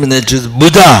ultimate nature of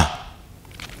Buddha.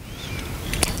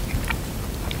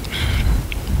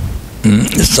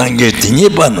 Sangye tinye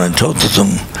ban choto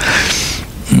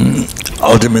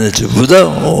ultimate nature of Buddha,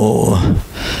 or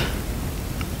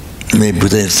maybe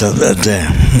Buddha himself there.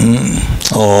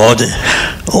 All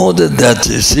that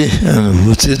you see, and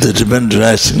which is the dependent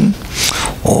rising,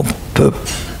 or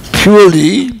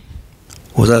purely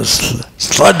without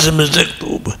slight mistake.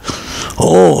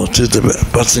 To the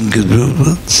person can do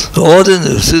it. Then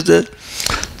you see that,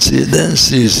 then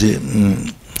see,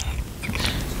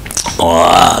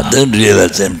 then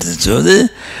realize emptiness. So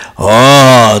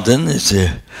then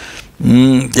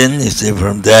you see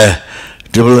from there,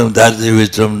 develop that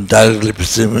wisdom directly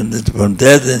perceiving it from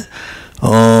there. Then,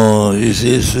 you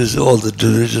see all the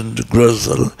duration, the growth.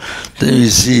 Then you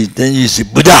see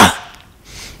Buddha.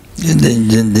 And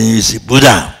then you see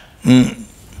Buddha.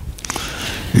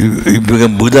 You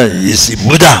become Buddha, you see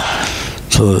Buddha.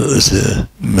 So it's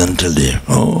mentally,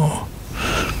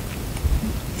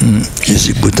 you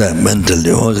see Buddha mentally,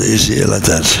 you see like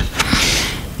that.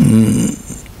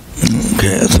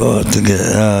 Okay, so I think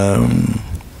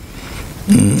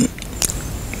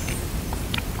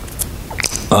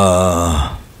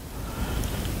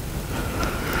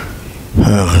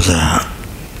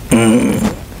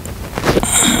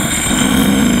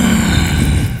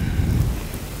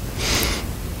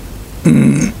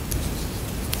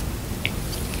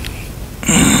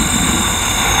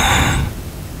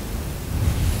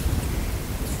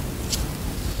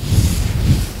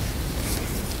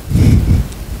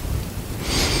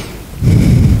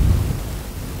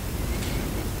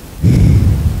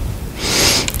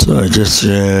so I just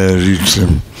read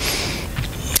some.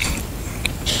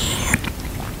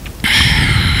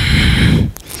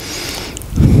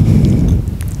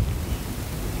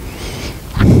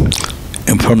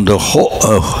 And from the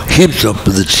heaps of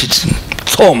the teaching,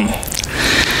 Tom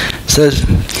says,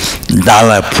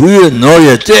 Dala Puyo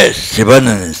Noya Che,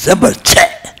 Shibanan Semper Che,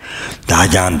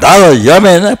 Dajan Dala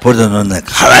Yamena, Portanona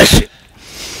Karashi.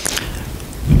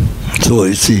 So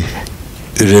you see,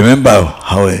 you remember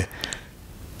how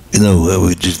where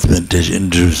we did meditation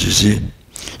introduce, you see.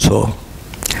 So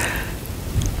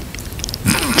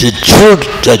the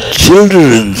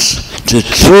children's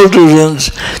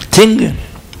think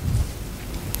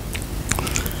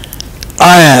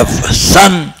I have a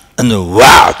son and a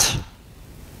what?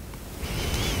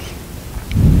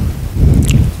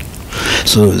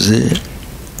 So the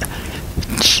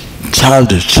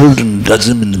children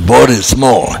doesn't mean the body is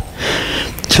small.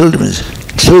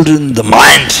 Children, the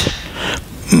mind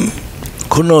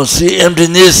could not see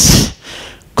emptiness,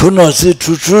 could not see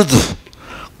truth,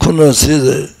 could not see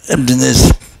the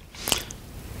emptiness,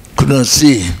 could not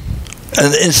see.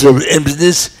 And instead of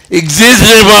emptiness,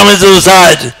 existing from its own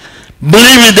side.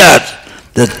 Believe in that.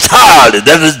 The child,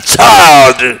 that is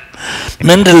child,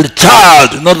 mental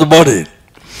child, not the body.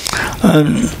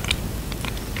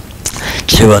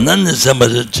 Shivananda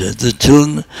somebody, the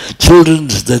children,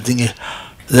 they think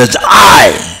that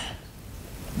I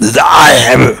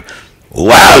have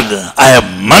wealth, I have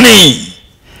money,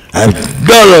 I have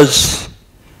dollars,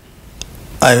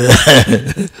 I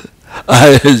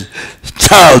have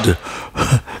child.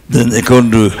 Then they go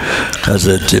to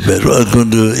Tibet, or go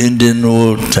to Indian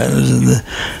or Chinese,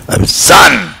 I have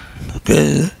son.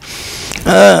 Okay,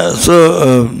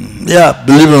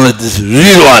 believe in it, this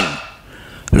real one,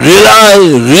 real I,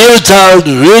 real child,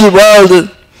 real world.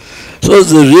 So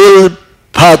the real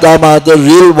Padma, the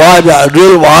real wife,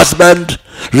 real husband,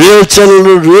 real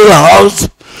children, real house,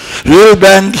 real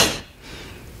bank.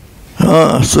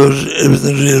 So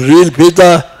real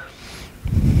Pita,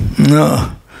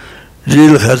 no,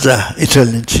 real Khaza,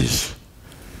 Italian cheese.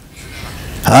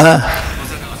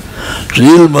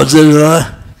 Real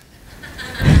mozzarella.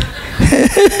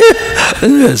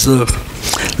 So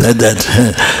like that.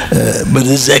 But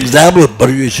it's example, but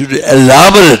you should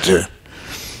elaborate.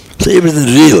 So everything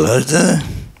real.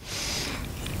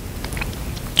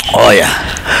 Oh yeah.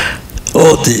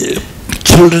 Oh, the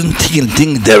children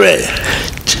think their way.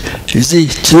 You see,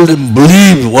 children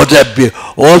believe all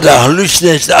the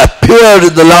hallucinations appear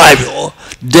in the life,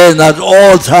 day and night,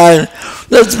 all time.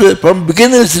 That's from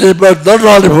beginning to birth, not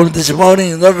only from this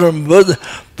morning, not from birth,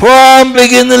 from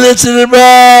beginning to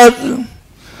birth.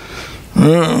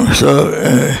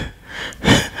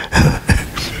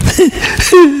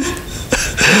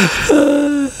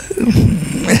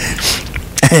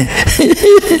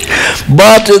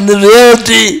 But in the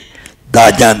reality,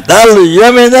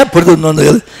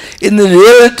 in the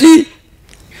reality,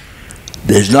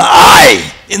 there's no I.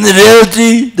 In the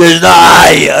reality, there's no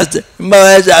I.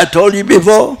 As I told you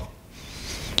before.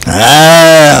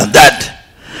 That.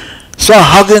 So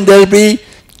how can there be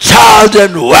child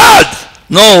and wealth?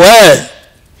 No way.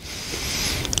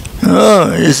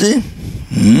 Oh, you see?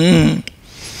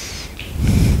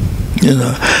 You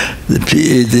know, the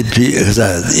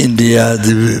India,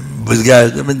 the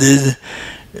guys, I mean,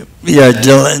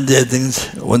 general India things,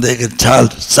 when they get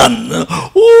child, son,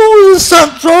 oh,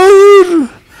 son, so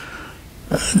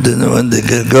then when they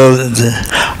get girls,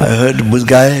 I heard this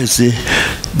guy, you see,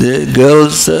 the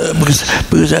girls,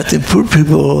 because I think poor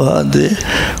people,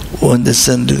 when they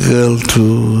send a girl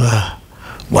to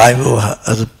wife or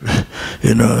other,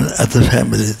 other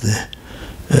family,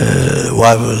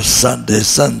 wife or son, their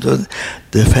son, so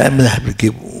the family have to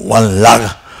give 1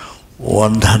 lakh,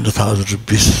 100,000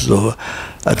 rupees. So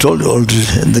I told you already,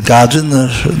 in the gardener,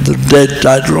 the dead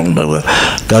died wrong.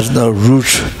 Gardener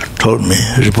Root told me,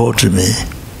 reported me,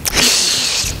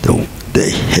 the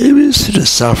heaviest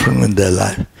suffering in their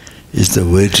life is the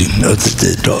waiting of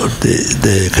the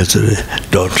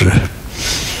daughter.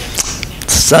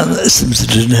 Son seems to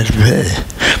didn't have to pay,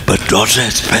 but daughter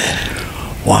has to pay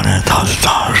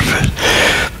 $100,000.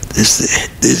 This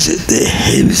is the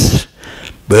heaviest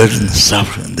burden,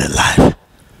 suffering in their life.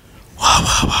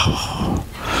 Wow.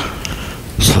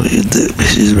 So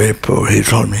he's very poor, he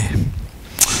told me.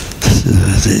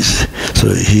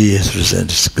 So he has to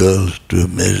send his girl to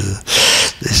marry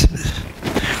this.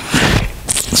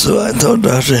 So I thought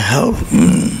I should help.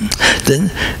 Then,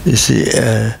 you see,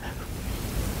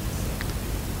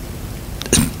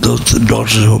 those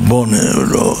daughters who were born,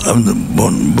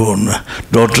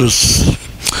 daughters,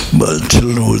 but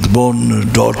children who were born,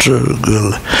 daughter,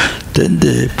 girl, then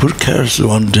they put kerosene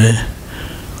one day,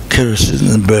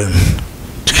 kerosene and burn,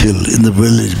 kill in the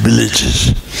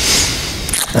villages.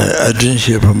 I didn't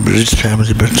hear from rich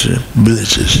family, but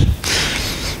villages.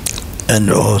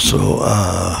 And also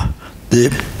they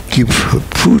give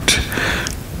food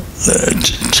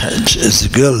as a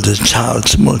girl, the child,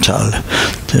 small child,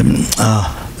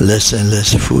 less and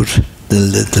less food.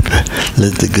 Then let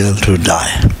the girl to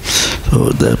die.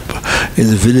 So in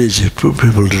the village, poor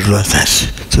people do like that.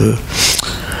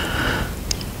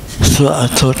 So So I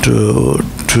thought to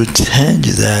change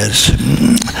that,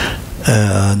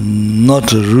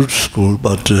 not a root school,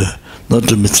 but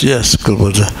not a material school,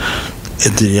 but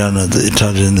Adriana, the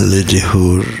Italian lady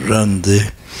who ran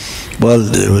the, well,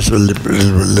 it was a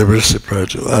literacy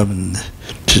project,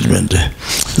 treatment,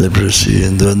 literacy,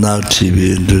 and now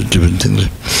TV and different things.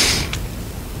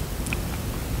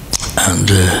 And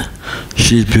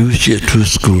she had two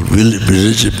schools,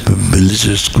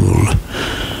 religious school.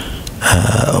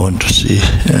 I want to see,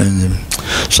 and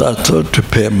so I thought to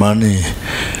pay money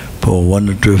for one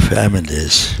or two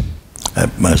families. I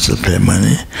myself pay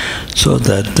money so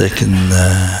that they can.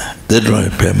 They don't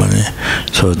want to pay money,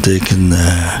 so they can.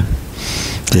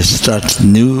 They start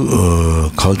new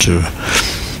culture.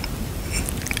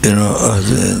 You know,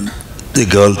 the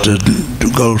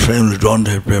girl family don't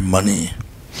have to pay money.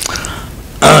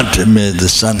 To me, the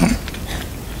son.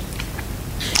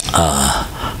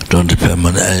 Don't pay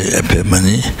money, I pay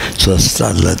money, so I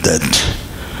start like that.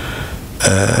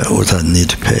 Without need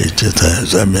to pay,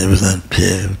 I mean, without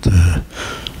pay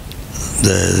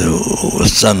the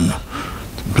son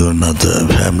to another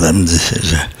family.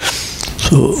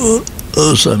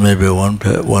 So maybe one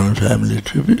family,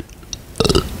 two,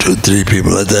 three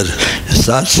people like that. It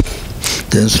starts,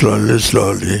 then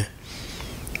slowly,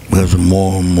 because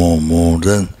more,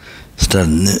 then start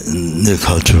new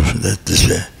culture that this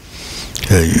way.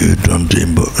 You don't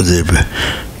import the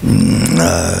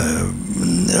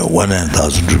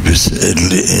 1,000 rupees.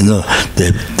 You know,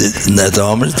 they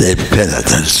how much they pay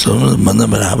that. So no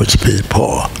matter how much pay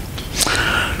poor.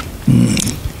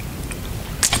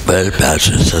 Very bad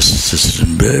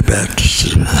system, very bad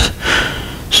system.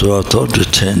 So I thought to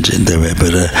change in the way,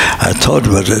 but I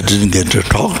didn't get to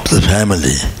talk to the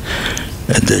family.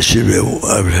 And they should be,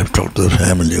 I would have talked to the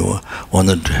family, one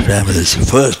of the families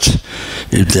first.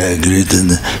 If they agreed,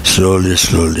 then slowly,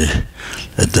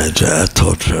 that I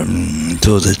thought to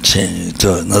the change,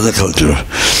 to another culture,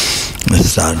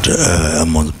 start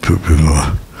among the people.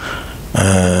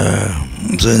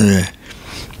 So anyway,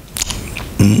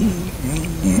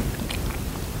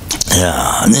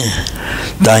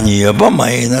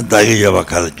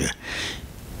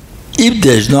 if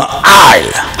there's no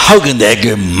I, how can they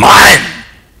get mine?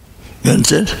 You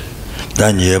understand? So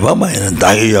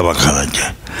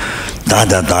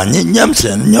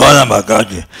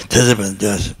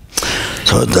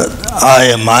that I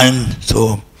am mine,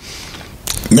 so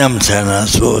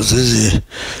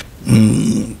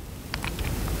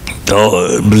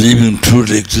so believing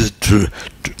truly existent,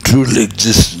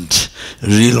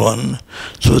 real one,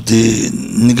 so the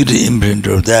negative imprint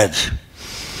of that,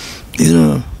 you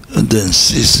know, then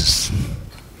ceases.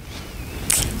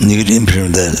 Negative imprint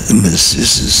of that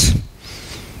ceases.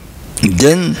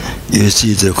 Then you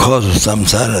see the cause of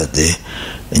samsara, the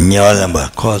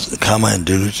nyalamba, cause karma and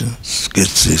delusion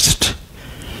gets fixed.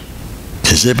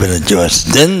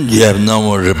 Then you have no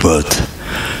more rebirth.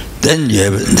 Then you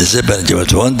have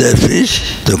the one day fish,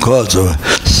 the cause of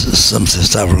some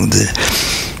suffering, the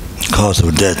cause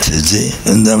of death, you see,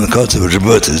 and then the cause of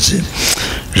rebirth, you see.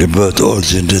 Rebirth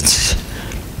also in this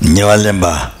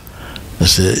nyalamba,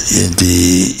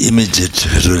 the immediate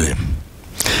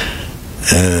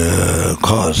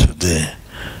cause of the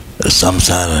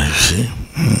samsara, you see.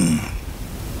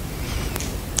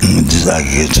 This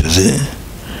aggregate, you see.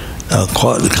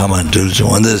 Cause the common delusion.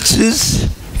 When that is,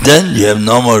 then you have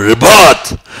no more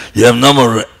rebirth, you have no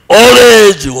more old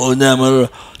age, you have no more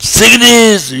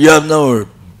sickness, you have no more,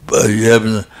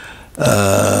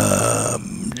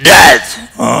 death.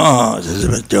 This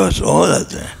is just all that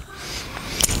thing.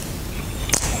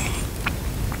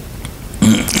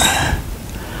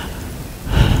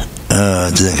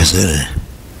 And then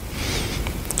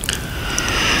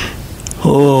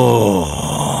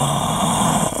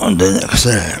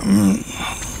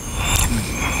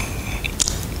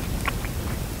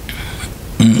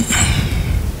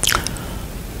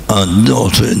and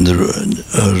also in the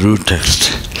root text,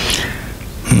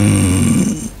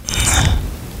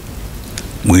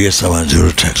 we have some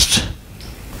root text.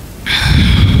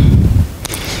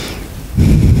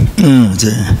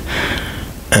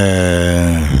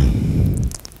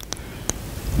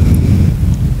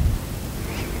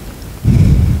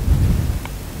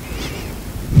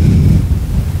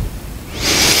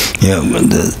 Yeah,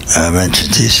 I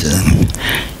mentioned this.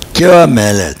 Kya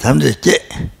mele, tamde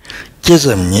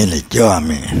kisam nyele kya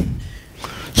me.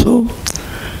 So,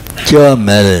 kya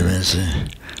mele means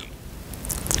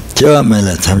kya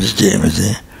mele tamde means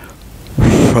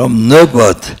from no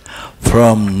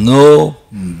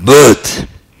birth,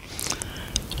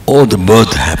 all the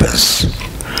birth happens.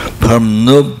 From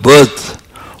no birth,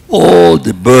 all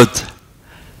the birth.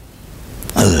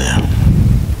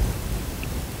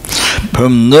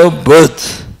 From no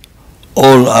birth,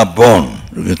 all are born.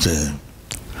 You can say.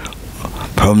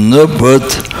 From no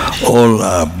birth, all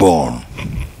are born.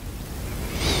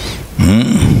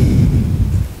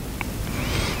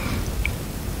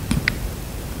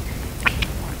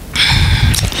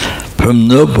 From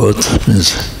no birth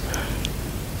means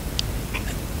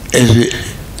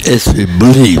as we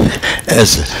believe,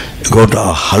 as got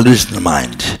our hallucinant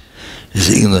mind, is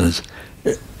ignorance.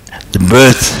 The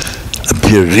birth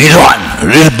appear real one,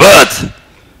 real birth,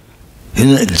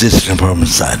 existing from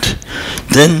inside.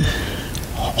 Then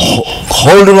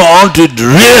holding on to it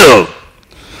real.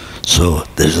 So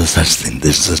there's no such thing,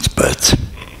 there's such birth.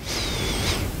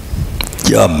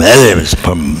 Your marriage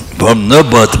from no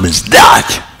birth means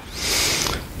that.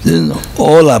 Then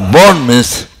all are born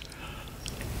means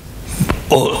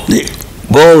all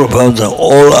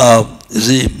are, you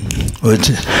see,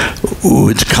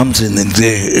 which comes in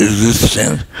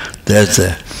existence,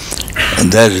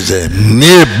 and that is a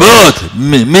mere birth,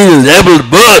 mere level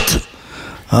birth.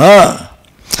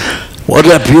 What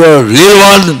appear real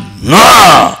one?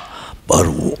 No! But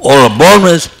all are born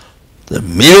means the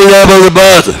mere level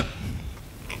birth.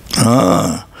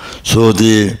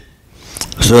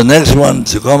 So next one,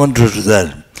 the commentary to that.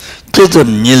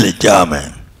 Chitam Nili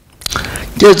Jame.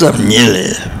 Chitam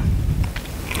Nili.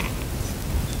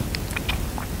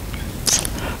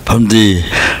 From the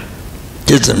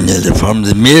Chitam Nili, from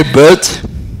the mere birth,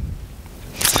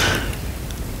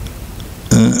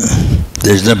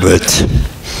 there is no birth.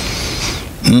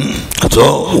 So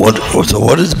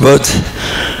what is birth?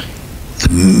 The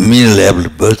mere level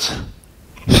birth.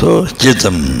 So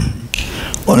Chitam.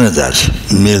 Only that,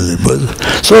 merely birth.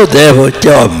 So therefore,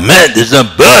 there's no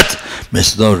birth,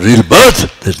 means no real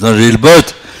birth, there's no real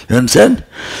birth. You understand?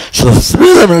 So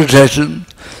similar meditation,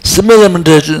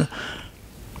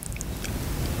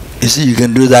 you see, you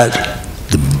can do that.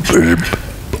 The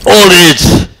old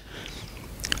age,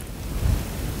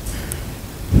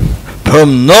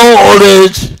 from no old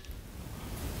age,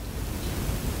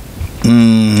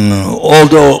 all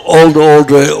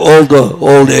the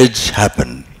old age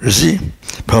happened. You see?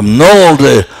 From no old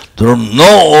age,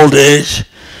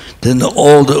 then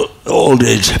all the old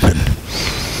age happened.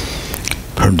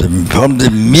 From the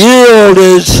mere old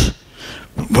age,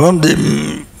 from the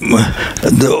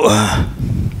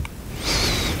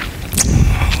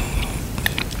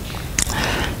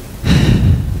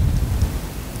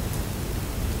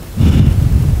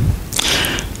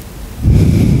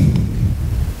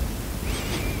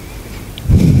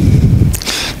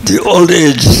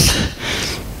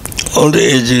old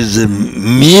age is a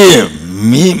mere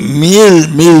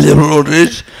level old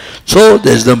age. So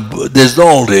there's no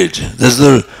old age.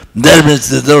 That means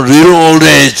there's no real old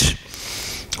age.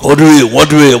 What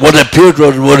appeared,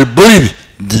 what we believe?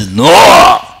 No.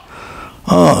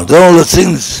 They're all the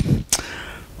things.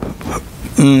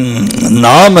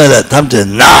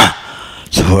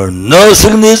 So for no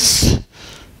sickness,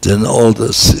 then all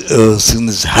the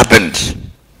sickness happened.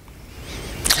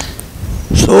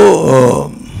 So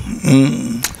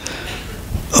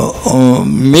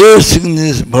mere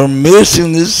sickness, from mere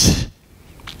sickness,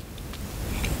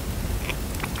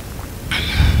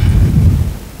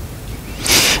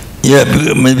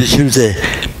 maybe she would say,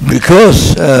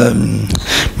 because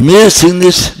mere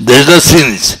sickness, there's no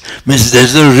sickness, means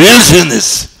there's no real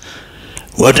sickness.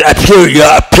 What appear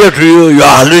to you, your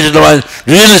hallucination,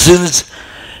 real sickness,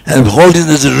 and holding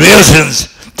as a real sickness,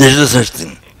 there's no such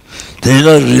thing. There is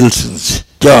no real sickness.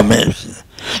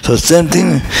 So same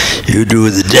thing you do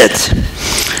with the death.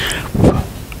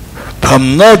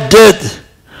 From no death,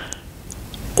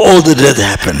 all the death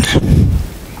happened.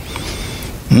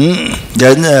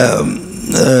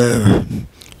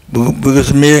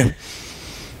 Because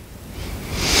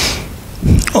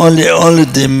only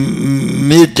the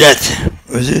mere death.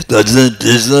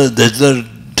 There's no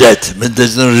death.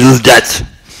 There's no real death.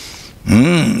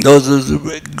 Those are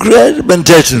great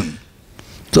meditation.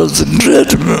 Those are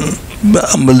great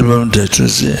unbelievable meditation.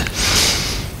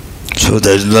 So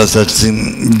there's no such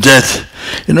thing, death.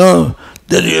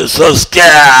 That you're so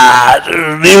scared,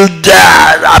 real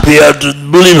death appear to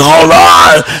believe how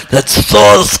long, that's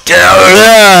so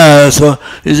scary. So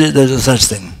you see, there's no such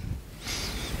thing.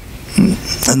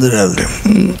 And the reality.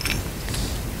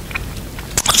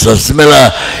 So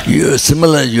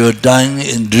similar, you're dying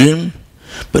in dream,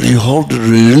 but you have to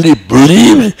really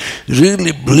believe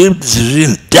this is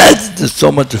real death. There's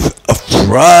so much of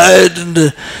pride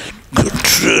and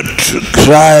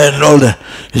cry and all that.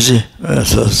 You see,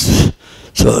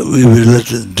 so we will let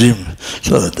the dream.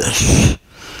 So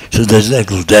there's an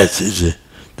actual death. You see,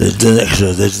 there's an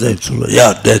actual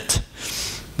death.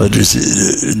 But you see,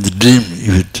 in the dream,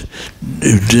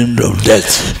 you dreamed of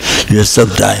death, you stop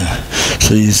dying.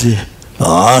 So you see,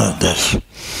 death.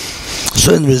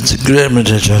 So it was a great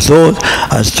meditation. So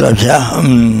I stopped here.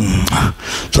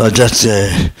 So I just,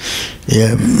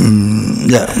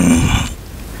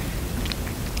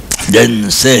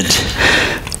 then said,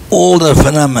 all the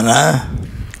phenomena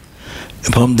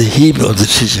from the heap of the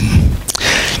teaching.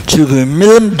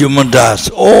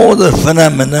 All the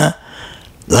phenomena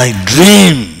like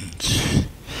dreams,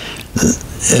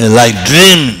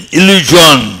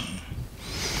 illusion.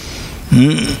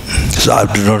 So I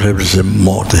do not have to say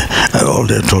more. I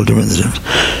already told him in the dreams.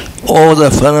 All the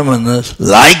phenomena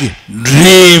like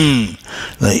dream,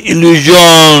 like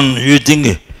illusion. You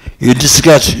think, you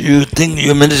discuss, you think,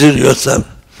 you meditate yourself.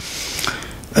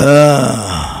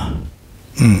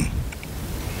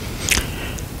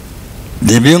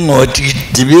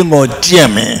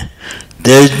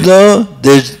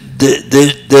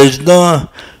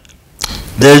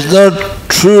 There's no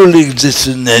truly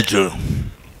existing nature.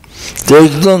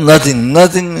 There's no nothing.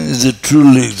 Nothing is a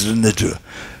truly existing nature.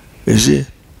 You see?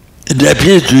 It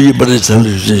appears to you, but it's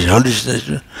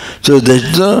hallucination. So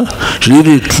there's no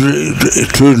really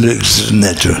truly existing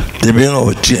nature.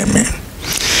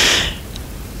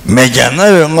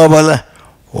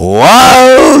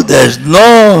 Wow, there's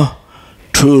no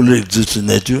truly existing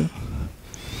nature,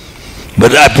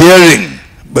 but appearing,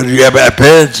 but you have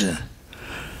appearance.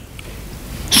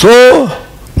 So,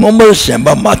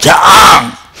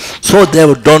 so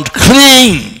they don't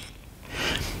cling.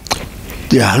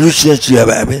 The hallucination you have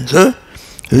appearance. So,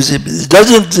 you see, it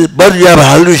doesn't, but you have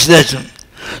hallucination.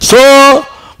 So,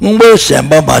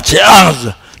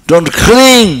 don't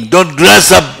cling, don't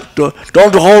dress up,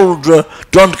 don't hold,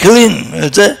 don't cling.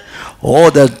 That's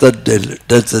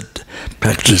the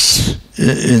practice,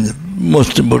 in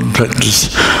most important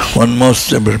practice, one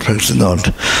most important practice in our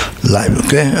life.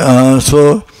 Okay,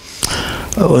 so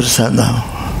what is that now?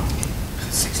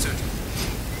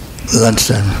 6:30.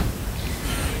 Lunchtime.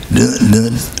 Dinner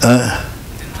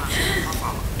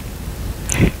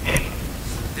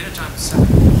time is 7.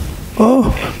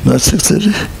 Oh, not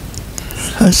 6:30.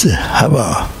 I see. Half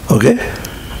hour. Okay.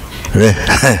 Right.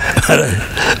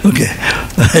 Okay.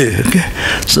 Okay.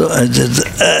 So I just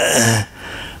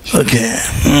okay.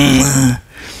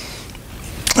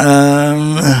 I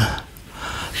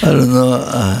don't know.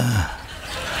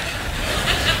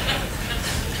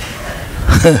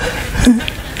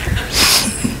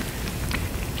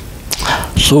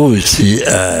 So we see.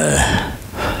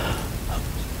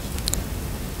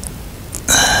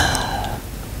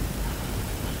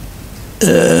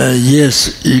 Yes,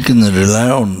 you can rely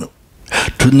on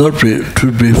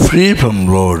to be free from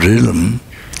lower realm,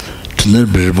 to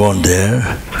not be born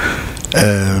there.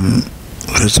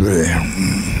 That's very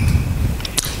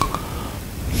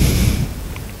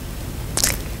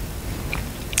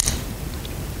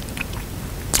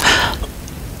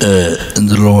in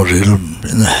the lower realm,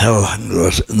 in the hell, in the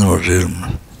lower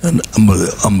realm, and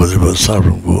unbelievable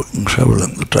suffering for incredible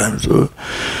length of time. So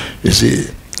you see,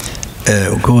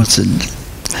 of course,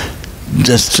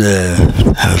 just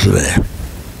how should I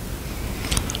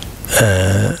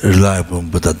rely upon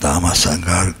Buddha Dhamma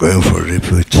Sangha, going for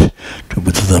refuge to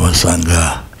Buddha Dhamma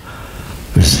Sangha,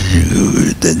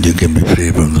 then you can be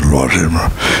free from the Lord.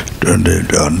 Don't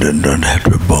have to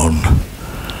be born,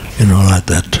 like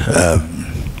that.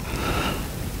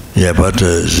 But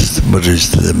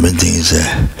the main thing is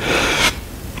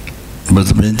but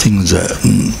the main thing is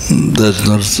there's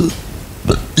not.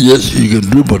 But yes, you can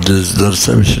do, but there's not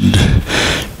sufficient.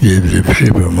 You have to be free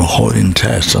from a whole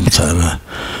entire samsara,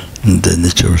 the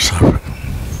nature of suffering.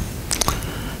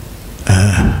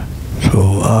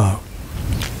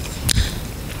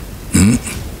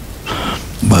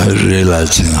 By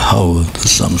realizing how the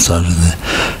samsara,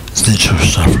 the nature of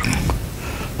suffering,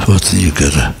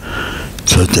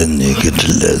 so then you get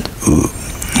to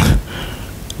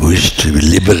wish to be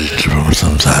liberated from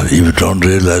samsara. If you don't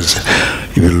realize,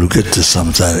 if you look at the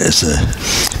samsara as a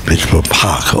beautiful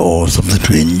park or something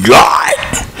to enjoy,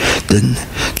 then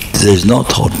there is no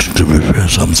thought to be free from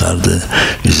samsara. Then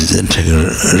you then take a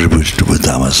refuge to Buddha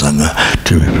Dhamma Sangha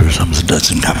to be free from samsara.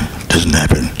 Doesn't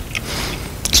happen.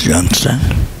 Do you understand?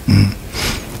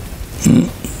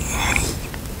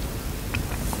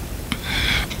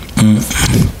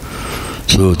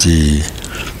 So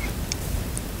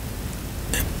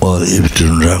if you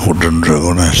don't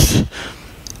recognize,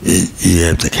 you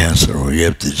have the cancer or you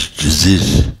have the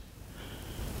disease,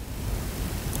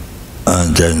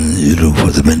 and then you look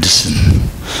for the medicine.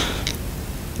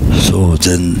 So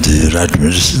then the right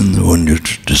medicine, when you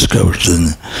discover,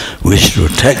 then wish to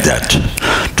take that,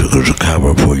 to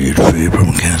recover for you free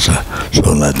from cancer.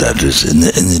 So like that is in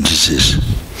any disease.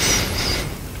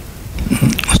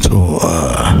 So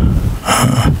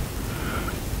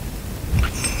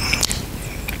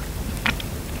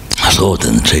so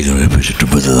then taking refuge to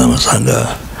Buddha Dhamma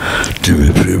Sangha to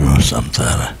be free from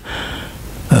samsara.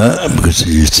 Because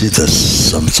you see that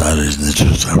samsara is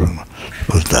natural suffering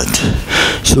for that.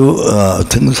 So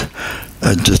things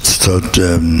I just thought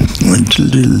little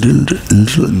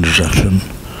introduction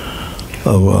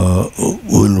of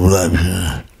will life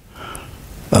here.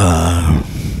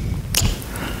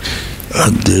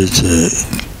 There's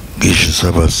Geshe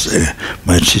Sabas,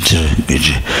 my teacher,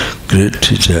 great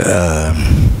teacher,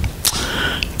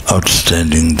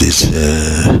 outstanding, this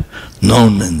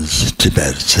known in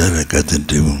Tibet,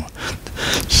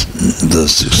 the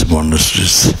 6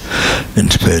 monasteries in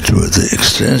Tibet with the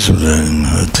extensive learning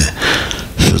of the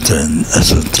Sutra and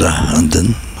Asutra, and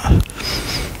then,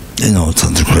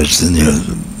 Tantra question,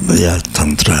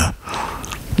 Tantra.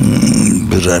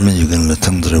 But I mean, you can let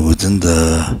Tantra within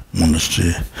the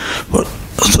monastery, but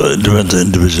so it depends on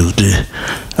individuality.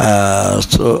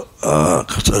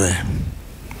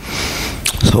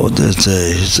 So there's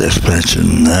his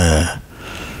expansion.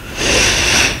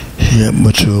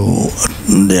 But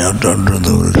they are done to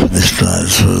this time.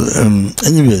 So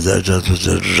anyway, that just was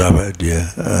a rough idea.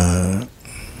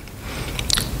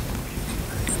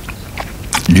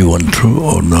 Do you want true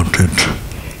or not it?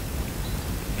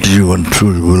 Do you want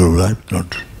true will of life?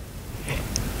 Not.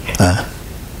 Huh?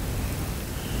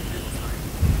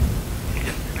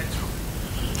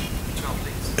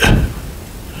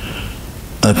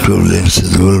 12 links to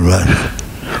the will of life.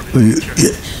 Well,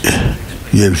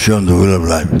 you have shown the will of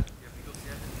life.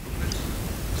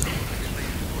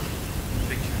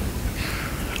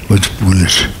 What's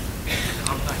foolish?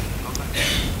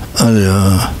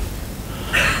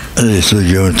 So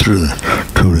you went through the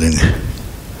 2 links.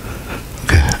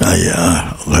 Okay. Okay. I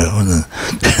don't know.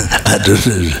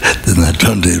 Then I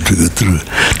don't have to go through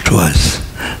twice.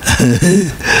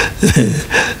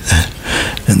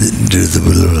 And then do the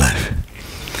will of life.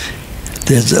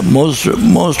 There's a most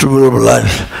will of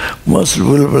life, most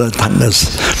will of life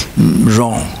tangas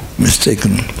wrong,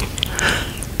 mistaken.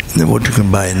 What you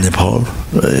can buy in Nepal,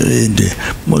 India,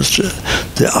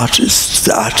 the artists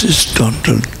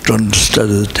don't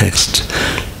study the text.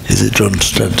 They don't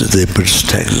study the British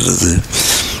text, the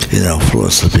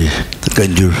philosophy, the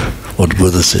Ganjur, what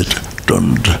Buddha said.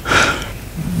 Don't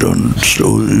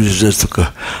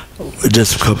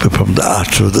just copy from the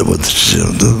art of the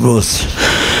most.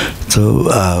 So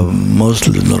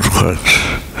mostly not correct.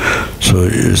 So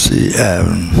you see,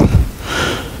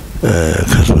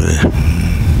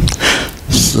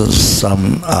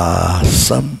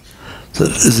 some. There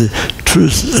is a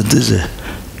truth. There's a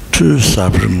true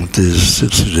suffering. There's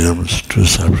 6 realms, true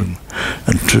suffering,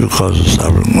 and true cause of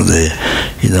suffering. The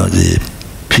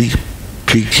pig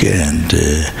and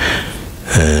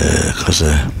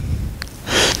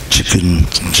chicken.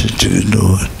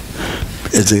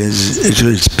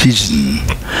 Actually, it's pigeon.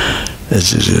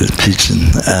 It's pigeon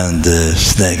and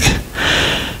snake.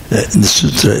 In the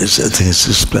sutra, I think it's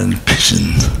explained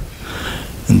pigeon,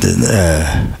 and then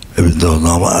even though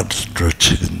normal artists draw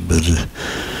chicken, but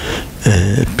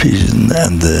pigeon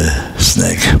and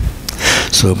snake.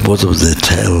 So both of the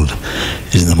tail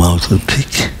is in the mouth of the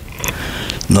pig.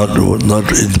 Not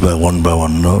eaten by one.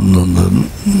 No.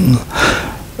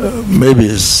 Maybe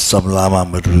it's some lama,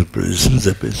 but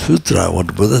the sutra,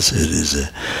 what Buddha said is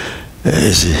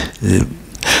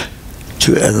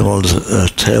 2 animals'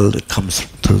 tail that comes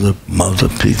to the mouth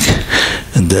of pig,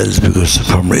 and that is because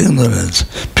from ignorance,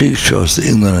 pig shows the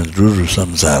ignorance, Rudra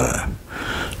Samsara,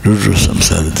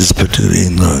 this particular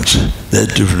ignorance,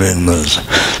 that different ignorance.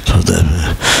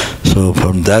 So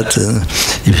from that,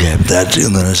 if you have that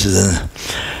ignorance, then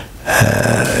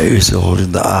it's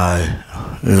holding the eye,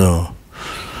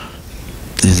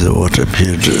 is what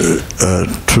appeared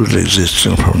truly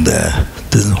existing from there.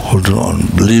 Then holding on,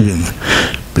 believing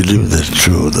that's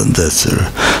true, then that's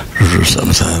Rudra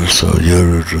Samsara, so you're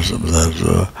Rudra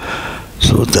Samsara,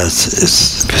 so that's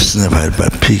signified by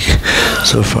pig.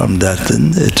 So from that,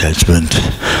 then attachment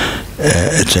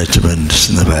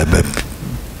signified by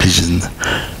pigeon,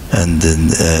 and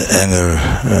then anger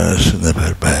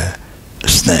signified by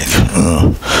snake.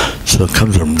 So it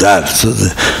comes from that. So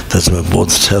that's why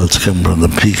both tails come from the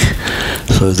pig.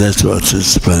 So that's what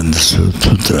is explained in the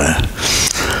sutra.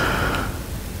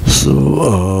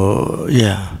 So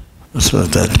that's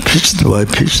what that pigeon. Why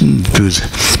pigeon? Because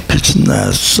pigeon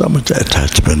has so much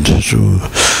attachment to.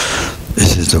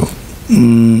 Is it?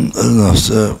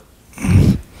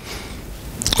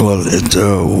 Well, it's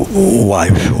a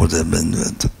wife or the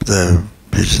the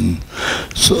pigeon.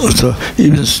 So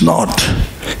even snot,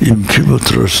 even people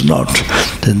throw snot,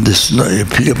 then the snot you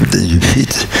pick up, then you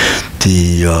feed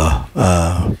the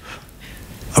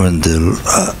the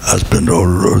husband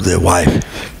or the wife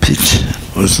pigeon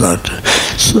was not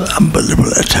so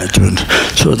unbelievable attachment.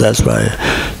 So that's why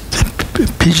the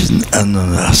pigeon and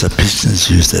as a pigeon is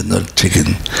used and not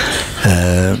chicken.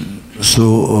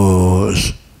 So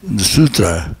the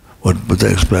sutra, what Buddha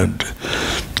explained,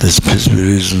 the specific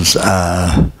reasons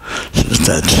are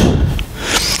that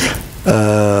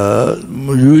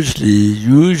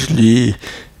usually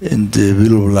in the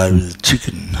will of life is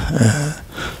chicken,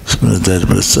 something like that.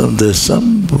 But there's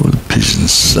some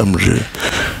pigeons, some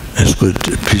as good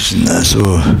pigeon, so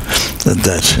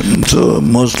that. So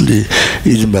mostly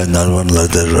eaten by not one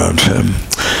like that around,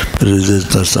 but it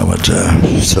is not so much.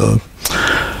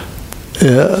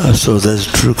 Yeah, so that's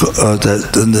true.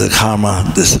 That then the karma,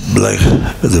 this black,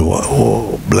 the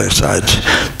black side,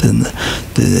 then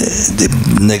the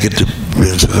negative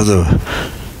brings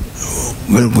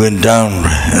when going down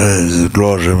the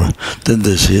glory, then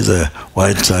they see the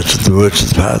white side, the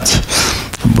virtuous path,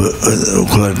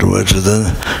 according to virtue, then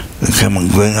they come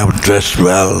and going up dressed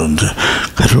well and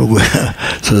so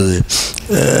they,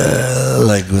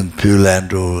 like when Pure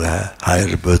Land or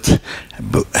higher birth,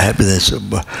 happiness,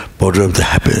 border of the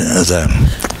happiness,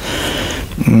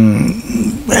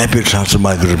 happy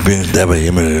transmigrant beings never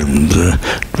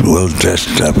well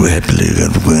dressed up, happily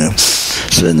going.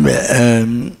 So anyway,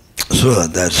 so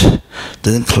that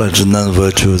then collect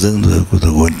non-virtue, then they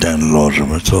go down Lord.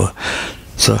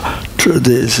 So true,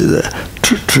 they see the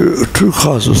true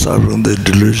cause of suffering, the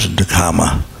delusion, the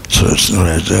karma. So it's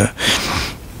right.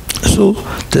 So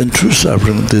then true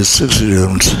suffering, there's 6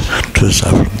 realms, true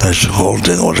suffering, that's the whole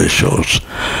thing, what it shows.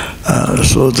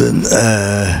 So then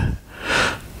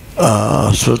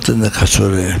the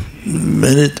Kasuri,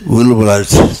 many will of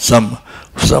lives, some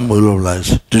will of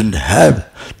lives didn't have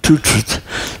true truth,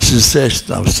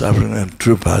 cessation of suffering and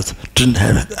true path, didn't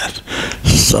have that.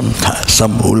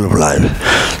 Some will of life,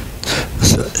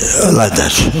 so, like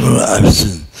that, I've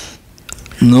seen.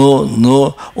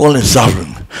 No, only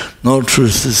suffering. No true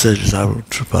cessation, suffering,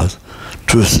 true path.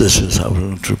 True cessation,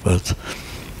 suffering, true path.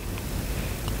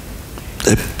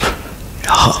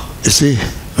 You see,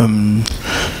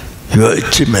 your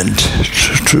achievement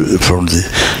from the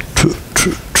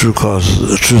true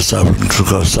cause, true suffering, true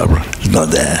cause suffering is not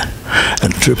there,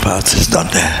 and true path is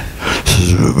not there. So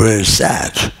it's very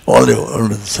sad. Only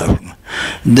the suffering.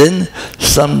 Then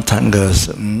some tangas,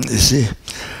 you see.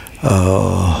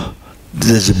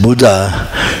 There's a Buddha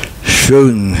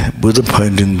showing, Buddha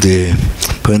pointing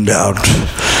out,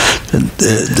 and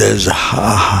there's a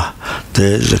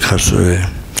Kasuri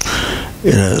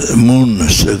in a moon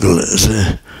circle,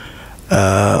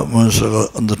 moon circle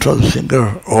on the 12th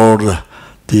finger, or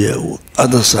the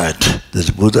other side,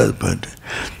 there's Buddha pointing.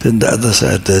 Then the other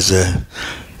side there's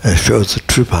shows the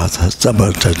true path,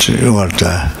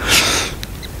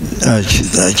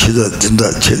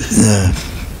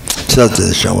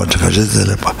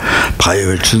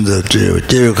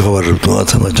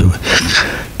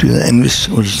 do you know English?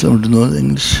 Or someone know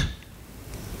English?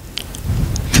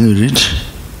 Can you read?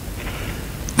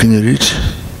 Can you read?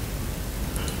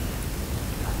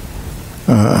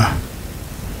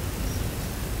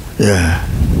 Yeah.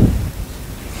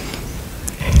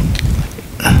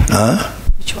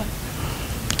 Which one?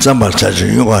 Somebody said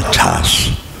you want chas.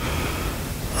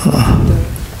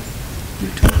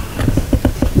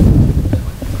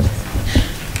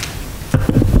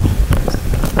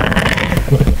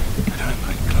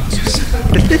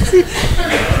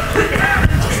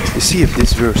 You see if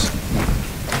this verse.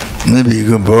 Maybe you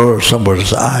can borrow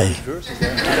somebody's eye.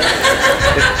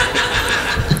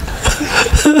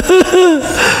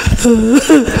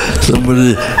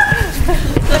 Somebody.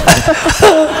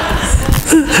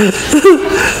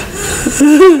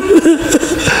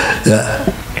 Yeah,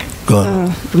 go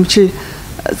on. Rumchi,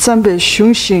 Zambe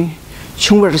Shungshin,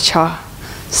 Chungwarcha,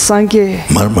 Sange.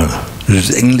 Marmara,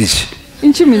 it's English.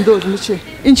 Inchi Mindo, Rumchi,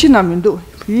 Inchi Namindo,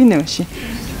 Pinashi.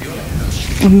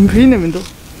 Pina Mindo.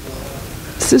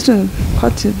 Sister,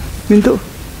 Party, Mindo.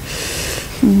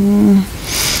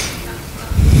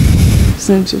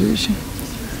 Centuration.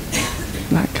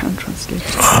 I can't translate.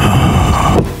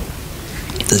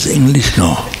 There's English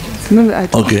now. No, I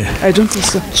don't. Okay. I don't think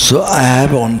so. So I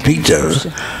have one picture.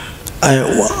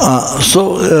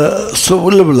 So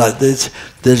like this,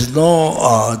 there's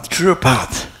no true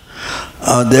path.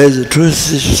 There's a true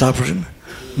suffering,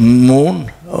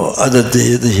 moon, or other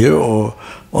day here, or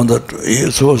on the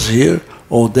source here,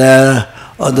 or there,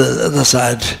 on the other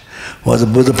side, was the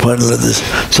Buddha point like this.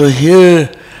 So here,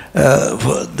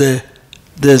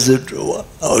 there's a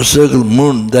circle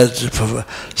moon that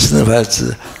signifies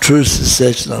the true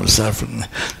cessation of suffering.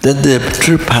 Then the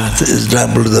true path is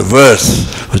down below the verse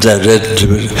which I read.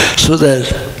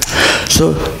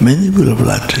 So many people of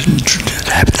life didn't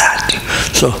have that.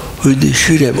 So we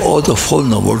should have all the Four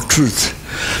Noble Truths.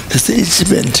 That's the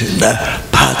instrument in the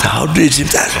path, how to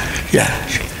achieve that. Yeah.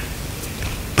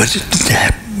 But it didn't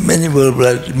have. Many people of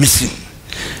life missing.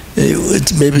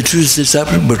 It may be true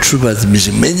suffering, but true path is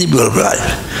missing. Many people of life.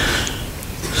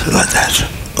 So like that.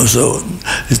 Also,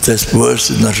 this verse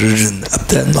is not written up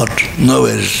there,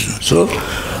 nowhere written. So,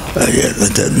 yeah,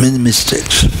 like that, many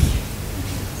mistakes.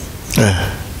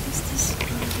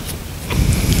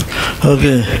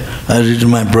 Okay, I read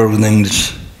my broken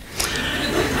English.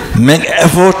 Make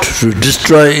effort to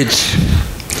destroy it.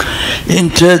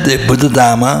 Enter the Buddha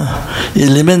Dharma,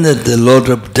 eliminate the load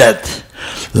of death,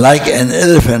 like an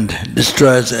elephant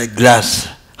destroys a grass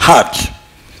hut.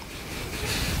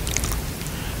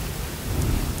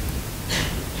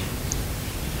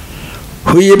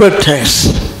 Whoever takes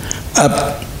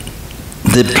up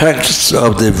the practice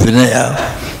of the Vinaya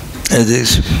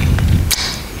ethics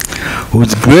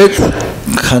with great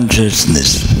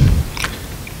consciousness,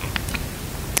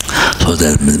 so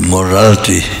that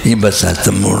morality, emphasize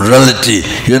the morality,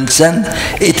 you understand?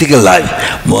 Ethical life,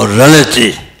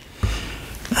 morality.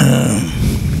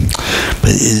 But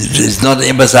it's not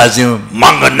emphasizing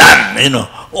manganan,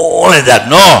 only that,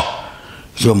 no.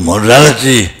 So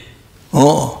morality,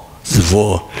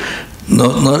 therefore,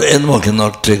 not animal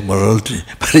cannot take morality,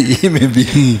 but he may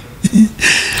be,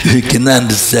 he can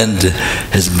understand,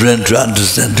 his brain to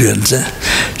understand, you understand?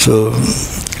 So,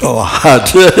 heart.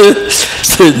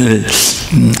 So anyway,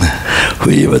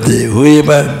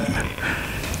 whoever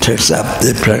takes up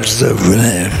the practice of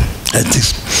Vinaya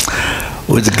ethics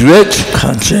with great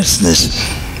consciousness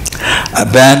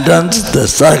abandons the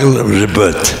cycle of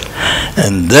rebirth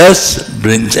and thus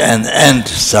brings an end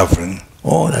to suffering.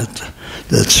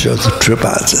 That shows the true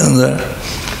path.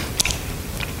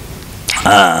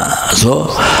 So,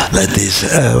 like this,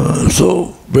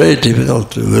 so very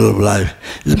difficult to live life.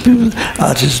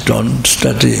 Artists don't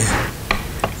study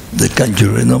the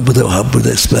Kanjuru,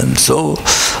 Buddha explained. So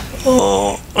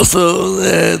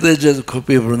they just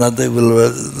copy from another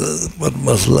will, but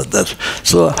most like that.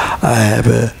 So I have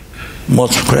a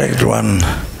most correct one.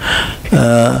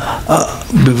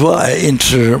 Before I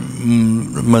enter,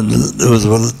 it was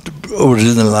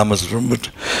original Lama's room, but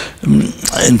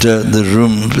enter the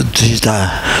room with Sita.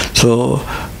 So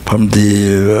from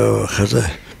the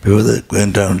before they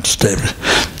going down the steps,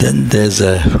 then there's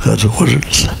a what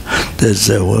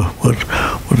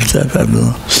is that? I don't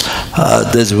know.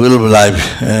 There's Will of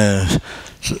Life.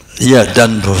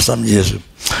 Done for some years.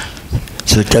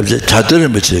 So guided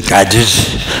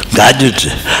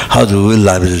how the will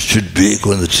life should be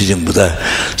according to teaching Buddha.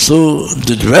 So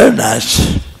it's very nice.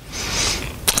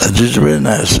 It's very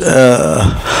nice.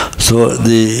 So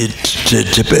the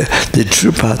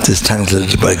true path is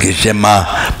translated by Geshe Ma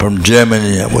from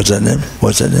Germany. What's her name?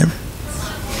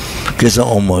 Geshe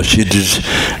Omo.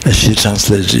 She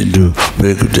translated into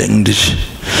very good English.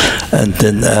 And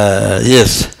then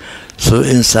yes. So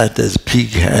inside there's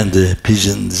pig and the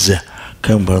pigeons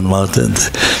come from the mountain.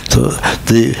 So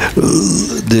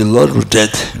the Lord of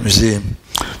Death, you see,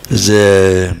 is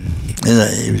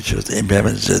which was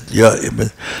impairment.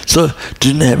 So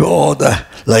didn't have all the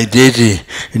like deity,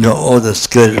 all the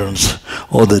skeletons,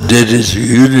 all the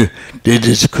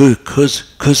deities,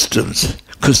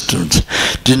 customs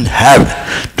didn't have,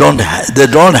 they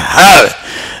don't have.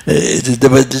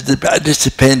 They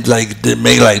participate like they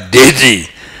make like deity,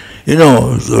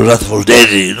 the wrathful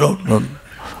deity,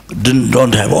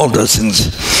 don't have all those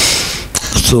things.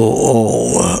 So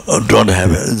don't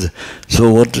have it.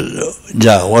 So what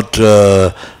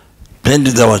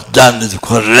painting that was done is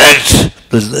correct.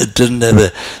 It didn't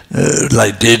have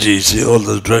like deities, all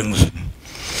the drawings.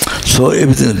 So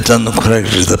everything is done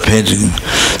correctly. The painting,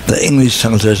 the English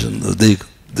translation, they're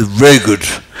very good.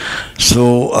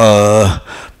 So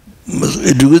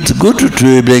it's good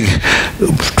to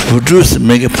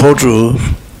make a portrait.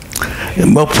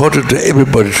 More portrait to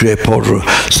everybody to a portrait,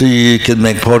 so you can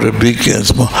make portrait big and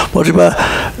small. What about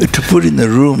to put in the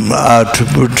room, to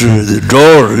put the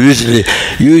door? Usually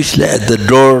at the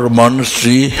door of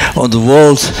monastery, on the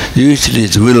walls, usually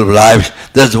it's Wheel of Life.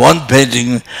 There's one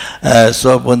painting,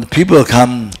 so when the people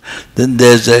come, then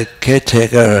there's a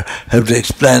caretaker have to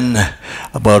explain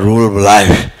about Wheel of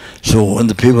Life. So when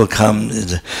the people come,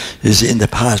 is in the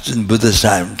past, in Buddha's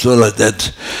time, so like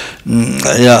that.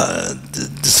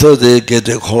 So they get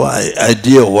the whole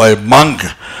idea why monk,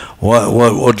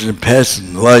 what is a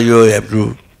person, why you have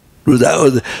to do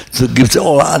that. So it gives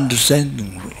all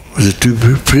understanding. To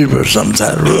prepare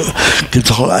sometimes gives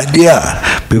the whole idea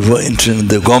before entering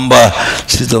the Gomba,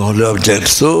 see the whole object.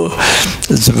 So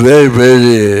it's a very,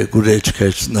 very good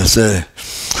education. I say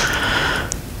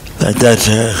like that.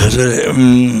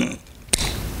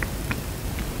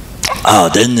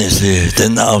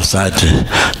 Then outside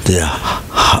the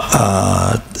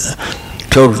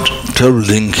 12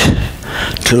 link,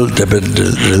 12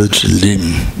 dependent religious link,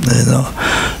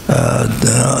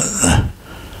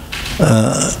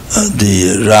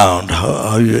 the round,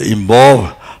 how you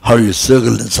involve, how you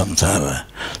circle in samsara.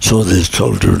 So this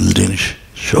 12 links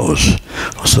shows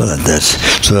also like that.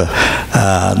 So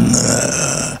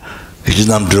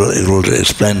Krishnamdra able to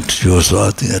explain to you, so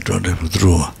I think I don't have to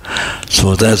through.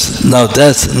 So that's now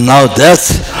that's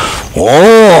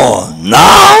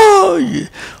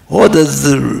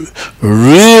the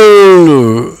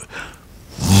real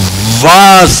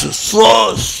vast,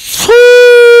 so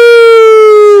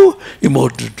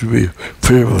important to be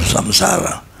free from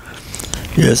samsara.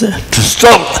 Yes, to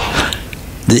stop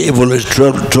the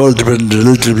evolution, 12 different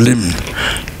relative limb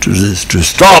to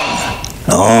stop.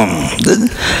 Then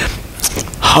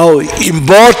how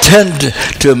important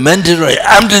to maintain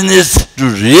emptiness, to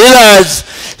realize,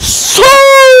 so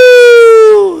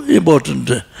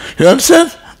important. You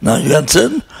understand? Now you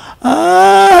understand?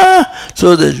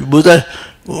 So the Buddha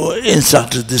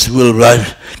instructed this will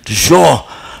life to show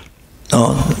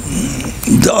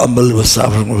the unbelievable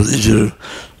suffering of Israel,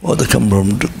 or they come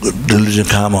from delusion,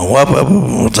 karma,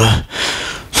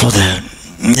 so then,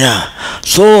 yeah.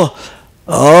 So,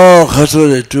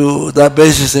 to that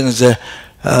basis is a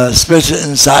special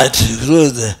insight through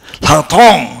the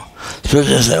Tong.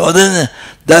 Special insight. Then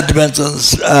that depends on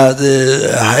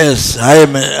the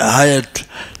higher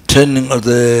training of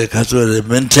the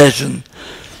meditation,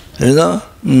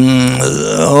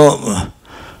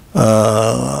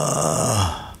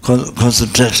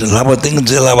 concentration,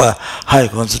 high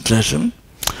concentration.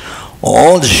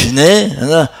 All the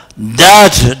shine,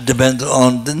 that depends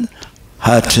on the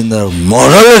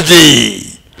morality.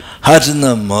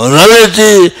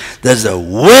 Morality, that's the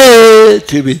way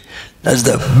to be, that's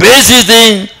the basic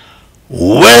thing,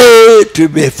 way to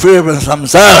be free from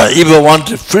samsara. If you want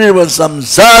to free from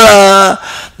samsara,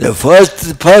 the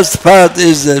first part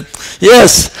is,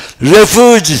 yes,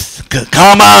 refuge,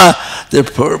 karma, the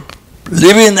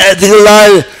living ethical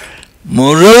life,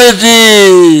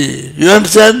 morality. You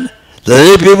understand? The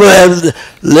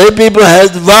lay people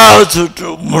have vows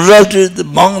to morality, the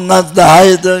monk not the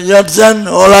highest. You understand?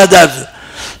 All like that.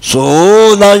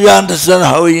 So now you understand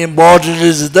how important it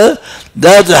is that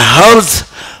helps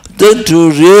then to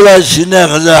realize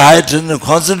heightened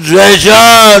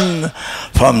concentration.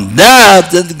 From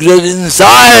that, then great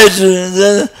insight,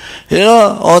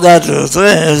 all that. So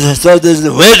there's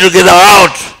the way to get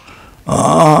out.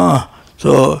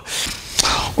 So,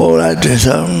 all right.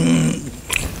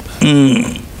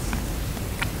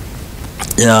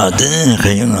 Yeah, then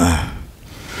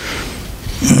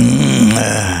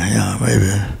yeah,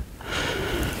 maybe.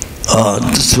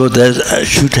 So that I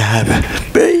should have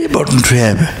very important to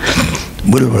have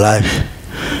Buddha life.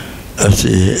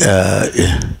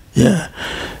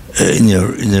 In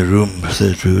your room,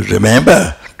 so to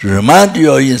remember, to remind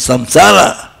you in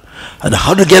samsara, and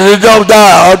how to get rid of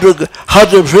that, how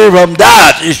to free from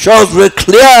that. It shows very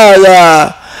clear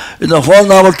in the Four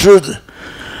Noble Truth.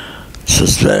 So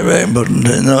it's very, very important.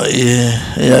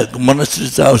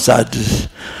 Monasteries outside,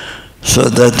 so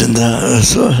that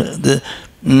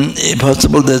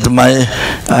possible that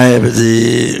I have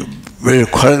the very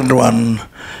correct one,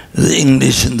 the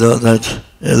English, and that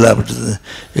elaborate.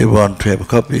 You want to have a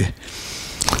copy.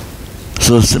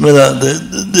 So similar,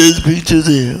 there's a picture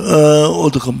there, all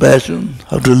the compassion,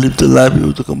 how to live the life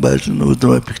with the compassion, with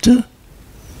my picture.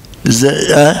 Is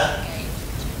that,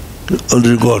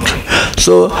 already got.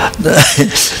 So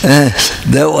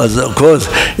that was, of course,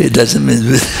 it doesn't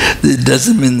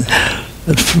mean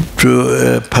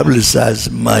to publicize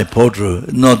my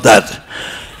portrait, not that.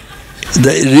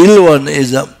 The real one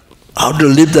is how to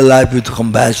live the life with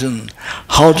compassion,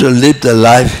 how to live the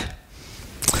life.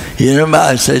 You remember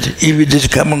I said, if you did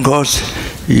common course,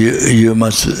 you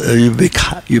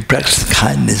practice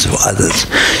kindness for others.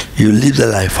 You live the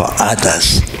life for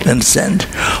others, understand?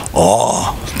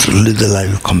 Or to live the life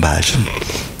with compassion.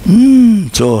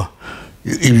 So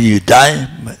if you die,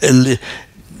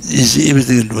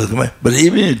 everything with compassion. But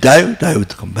even if you die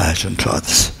with compassion to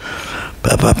others.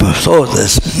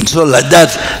 So like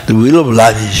that, the will of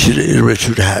life you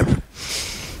should have.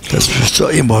 That's so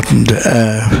important.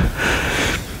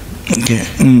 Okay.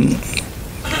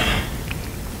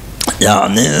 Yeah,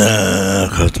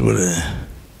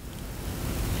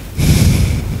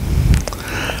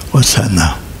 What's that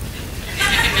now?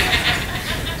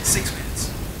 6 minutes.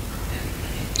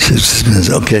 6 minutes,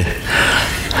 okay.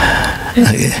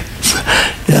 Okay.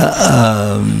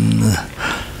 Yeah,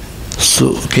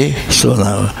 so, okay, so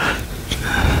now,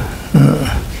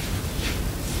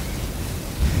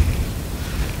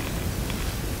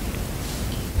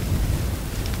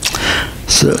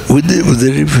 so with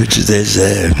the refuge, there's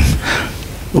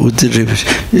with the refuge,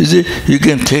 you see, you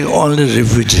can take only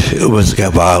refuge,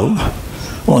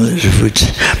 only refuge,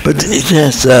 but it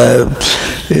has,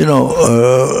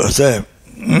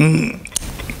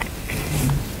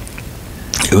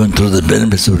 you went through the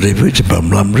benefits of refuge,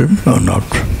 Brahmram, or not?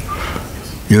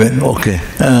 You went? Okay.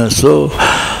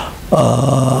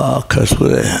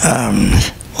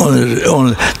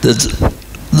 Only that's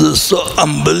so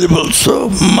unbelievable, so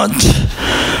much.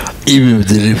 Even with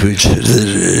the refuge,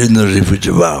 the refuge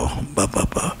vow,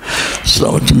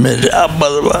 so much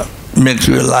makes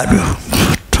your life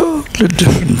totally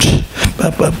different.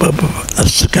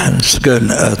 Sky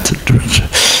and earth different.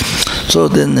 So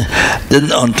then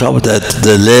on top of that,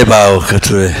 the lay vow,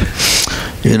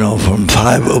 from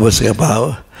 5 Upasika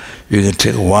vow, you can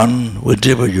take one,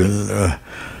 whichever you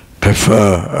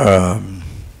prefer.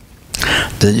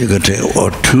 Then you can take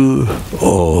or 2,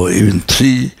 or even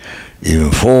 3,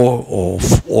 even 4,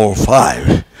 or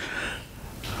 5.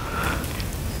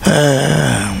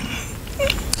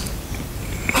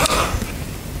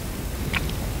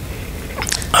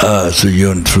 So you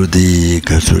went through the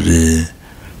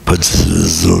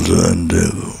result and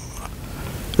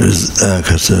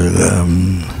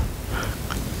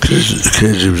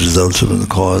creative results from the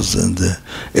cause, and the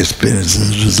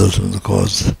experiences result from the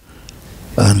cause,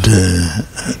 and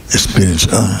experience.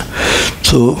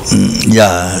 So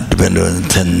depending on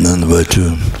 10 and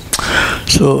virtue.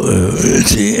 So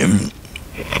see,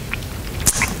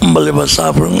 unbelievable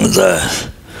suffering is there.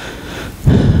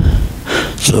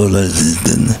 So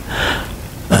then.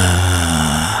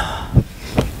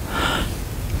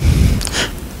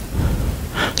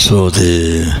 So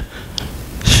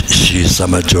she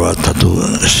Samajwa Tatu,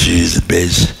 she's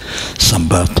based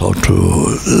Samba taught to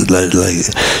like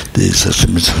the such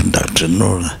misconduction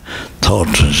or taught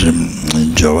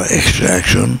Java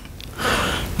extraction.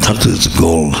 Tatu is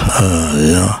goal,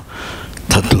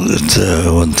 Tatu is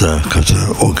one because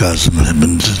orgasm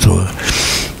happens to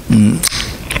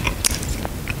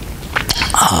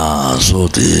so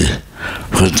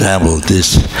for example,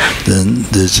 this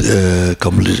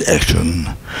complete action,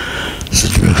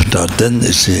 then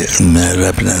it's a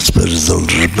happiness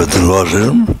result, but the Lord,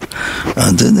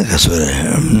 and then that's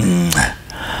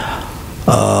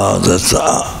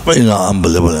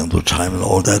unbelievable into time and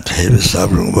all that heavy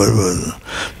suffering.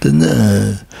 Then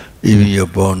even you're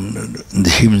born the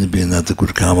human being not the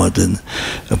good karma, then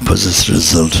a positive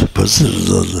result,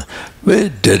 very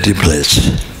dirty place,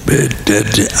 very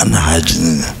dirty,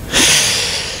 unhygienic,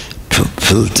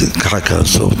 filthy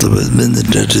carcass of the many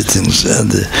dirty things,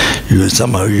 and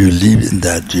somehow you live in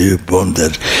that, you're born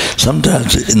that.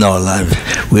 Sometimes in our life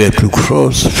we have to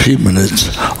cross 3 minutes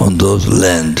on those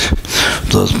land.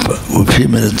 Those 3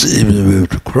 minutes even we have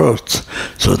to cross.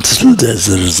 So still there's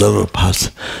a result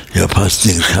of your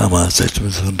passing karma,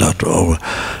 sexual conduct, or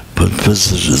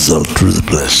positive result through the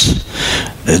place.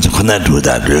 And to connect with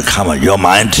that, your karma, your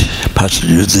mind passes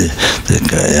you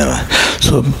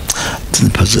so then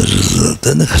the positive result,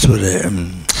 then the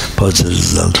positive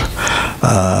result,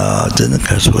 then the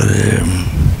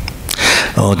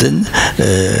then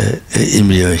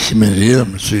in your human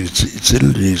realm, so you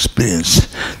still experience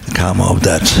the karma of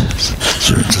that.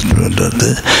 So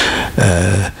the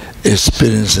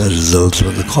experience and results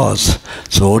of the cause.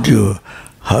 So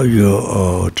how you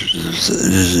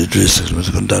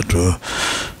conduct the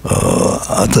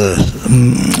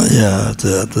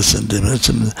other sentiments,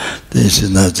 this is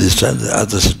not this time, the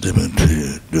other sentiment to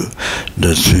you,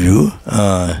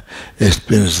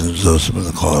 experience and results of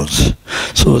the cause.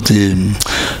 So the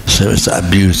service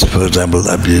abuse, for example,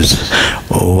 abuse,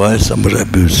 or why somebody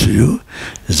abused you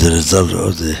is a result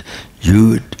of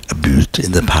you abused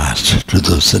in the past, to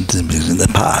those sentiments in the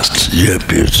past you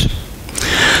abused.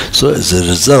 So as a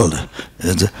result,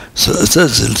 so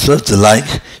it's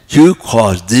like you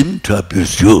caused them to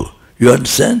abuse you. You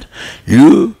understand?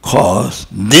 You caused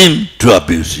them to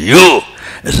abuse you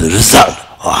as a result.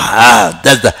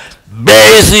 That's the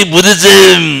basic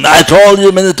Buddhism. I told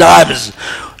you many times.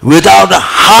 Without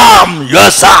harm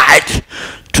your side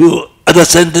to other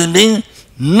sentient being,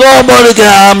 nobody can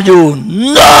harm you.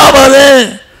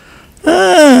 Nobody.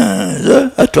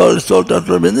 I told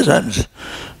that many times.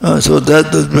 So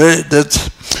that's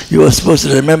you are supposed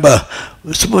to remember.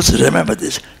 We're supposed to remember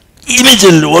this.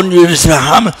 immediately when you receive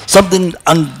harm, something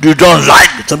and you don't like,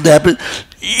 something happens,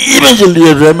 immediately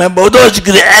you remember. Otherwise you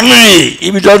get angry.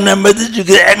 If you don't remember this, you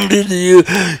get angry. You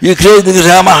create the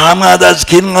harm others,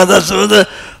 killing others. So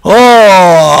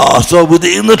with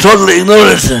the total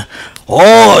ignorance,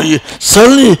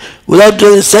 suddenly without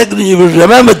doing a second, you will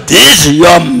remember this. You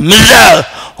are miserable.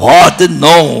 There's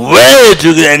no way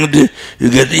to get angry. You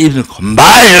get even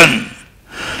compassion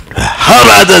to help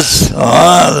others.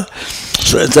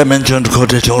 So as I mentioned,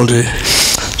 quoted already.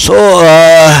 So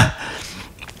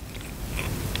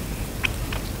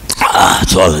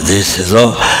all this.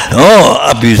 So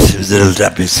abuse, little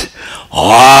abuse.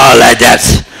 Like that.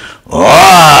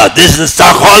 This is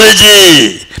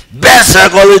psychology. Best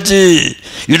psychology.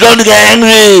 You don't get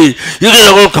angry. You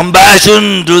get a whole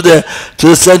compassion to the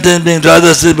sentient being, to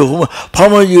other people.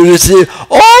 From you receive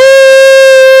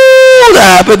all the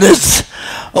happiness,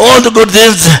 all the good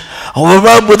things. When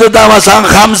Buddha Dhamma Sangha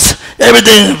comes,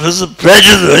 everything is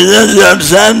precious. You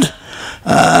understand?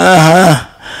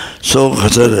 So,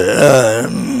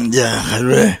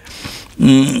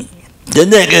 then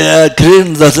they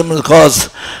create the same cause,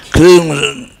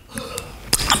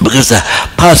 because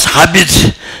past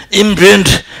habit,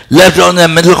 imprint left on the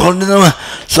mental continuum.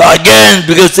 So again,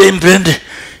 because the imprint,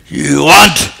 you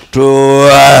want to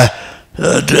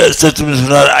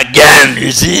again,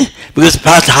 you see, because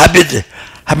past habit.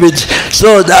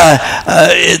 So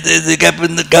the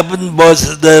captain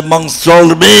boss, the monks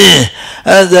told me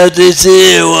that they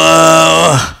say,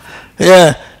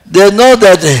 they know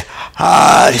that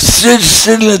stillness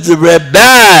is very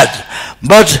bad,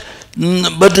 but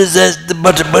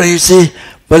you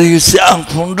see,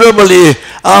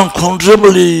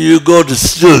 uncontrollably you go to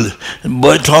still. The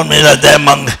boy told me that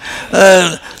monk,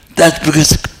 that's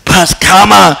because past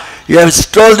karma, you have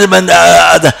stolen and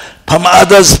from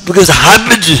others, because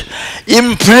habit,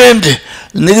 imprint,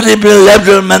 negative left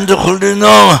mental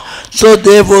continuum. So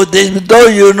therefore, though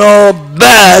you know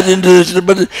bad intention,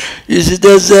 but you see,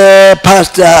 there's a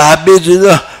past habit,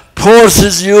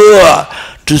 forces you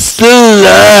to still.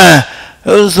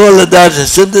 So like that,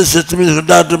 simple system is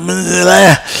that.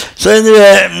 So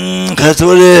anyway,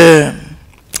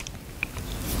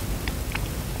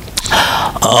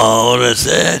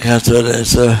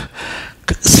 so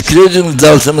creating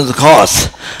results of the cause.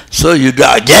 So you do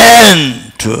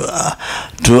again to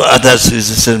others who is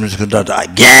the same as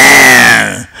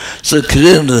again. So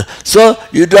creating so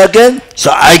you do again.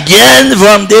 So again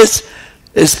from this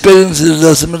experience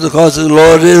the same as the cause of the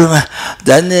Lord,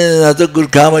 then another good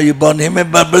karma you born him,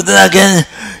 but then again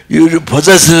you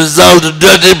possess the result of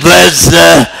dirty place,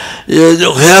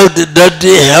 healthy,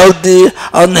 dirty, healthy,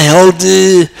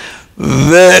 unhealthy.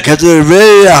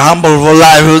 Very humble for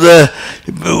life.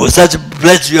 With such a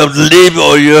place you have to live,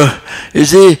 or you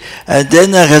see, and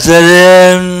then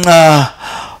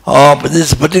but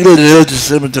this particular relative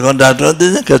system to conduct.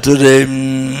 Then can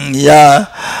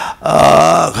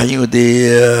you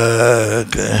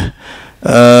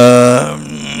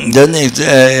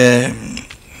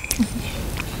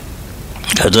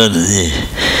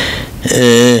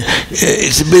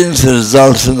experience the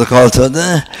results in the culture.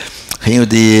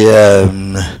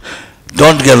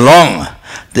 Don't get along.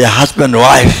 The husband and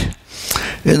wife,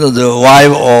 the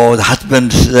wife or the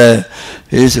husband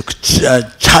is a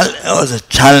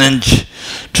challenge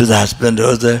to the husband.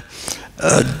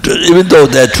 Even though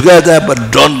they're together, but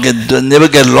never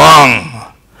get along.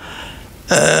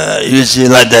 You see,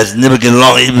 like that, never get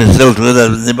along, even still together,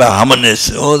 never harmonious.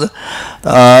 Like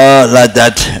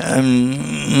that.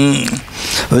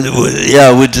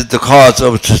 Which is the cause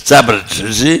of separate,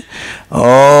 you see.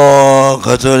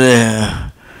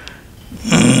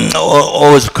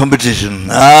 Always competition.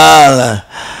 Like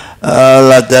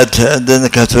that, and then the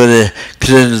Katsuri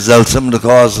create results, some of the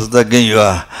causes that again you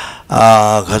are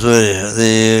Katsuri,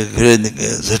 they create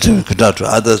certain conduct to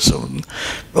others,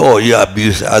 you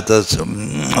abuse others, all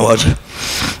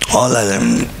like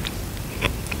that.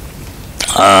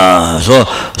 So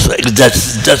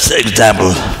that's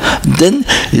example. Then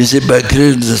you see, by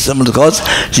creating some of the cause,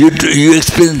 you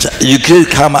experience, you create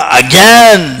karma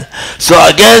again. So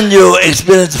again you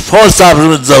experience false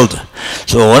result.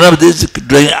 So one of these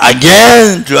doing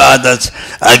again to others,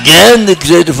 again they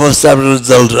create a false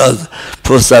result.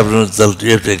 False result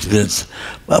you have to experience.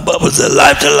 But the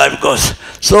life to life goes.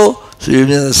 So you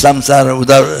mean samsara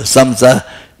without samsara.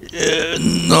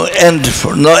 No end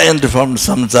from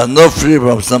samsara, no free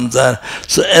from samsara.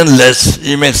 So endless,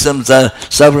 you make samsara,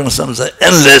 suffering samsara,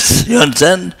 endless, you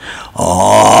understand?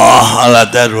 Allah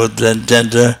that would then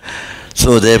tender.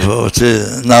 So therefore,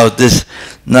 now this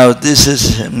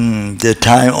is the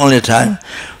time, only time.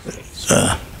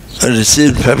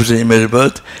 received perfect immediate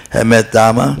birth, he met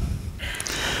Dharma,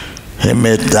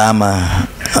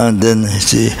 and then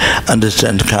he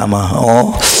understand karma.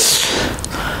 Oh,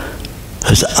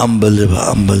 it's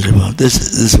unbelievable.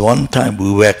 This one time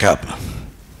we wake up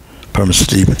from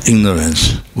sleep,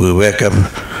 ignorance. We wake up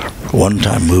one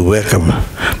time. We wake up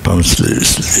from sleep,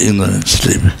 ignorance,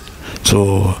 sleep.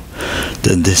 So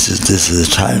then this is the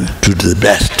time to do the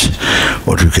best.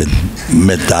 What you can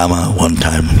meet Dharma one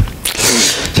time.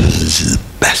 So this is the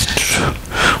best.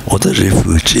 What the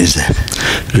refuge is.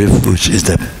 Refuge is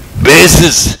the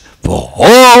basis for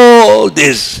all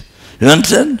this. You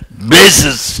understand?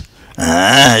 Basis. You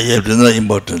have to know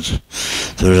importance.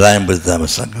 So relying with Dhamma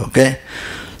Sangha, okay?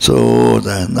 So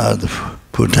now the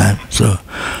food time. So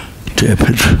take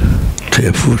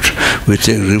food. We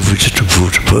take refuge to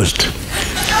food first.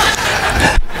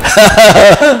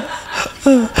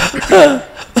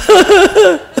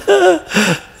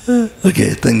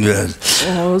 Okay, thank you.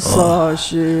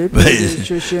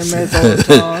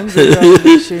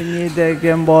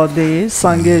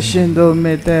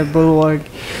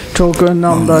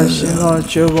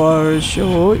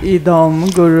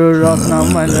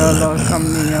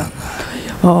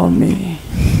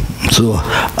 So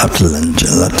after lunch,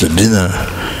 after dinner,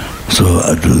 so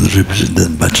I do the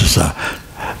represent Bhattacharya.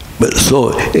 But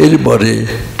so anybody,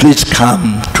 please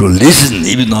come to listen,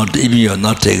 even you are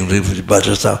not taking refuge,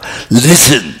 Bhattacharya,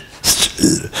 listen,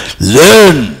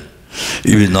 learn.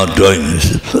 If you're not doing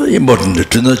this, it's very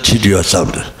important to not cheat yourself.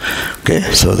 Okay,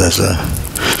 so that's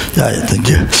thank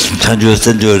you. Thank you,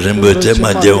 Rinpoche,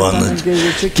 Tema Jewana,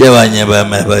 Kevanya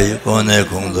Maba, Yukone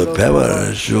Kongdo,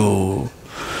 Peva, Shu.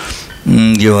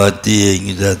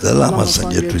 Givati, the Lama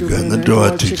Sanja to go and the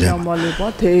door to Jam. Go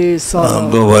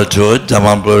to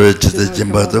Jamambore to the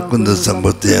Jimbato, Kunda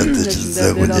Samboti, and the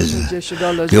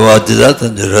Givati that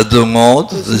and the Radumo,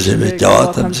 the Jimmy and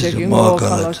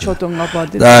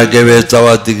Shimoka. That gave us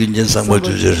our digging in some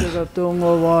water.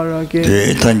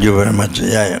 Thank you very much.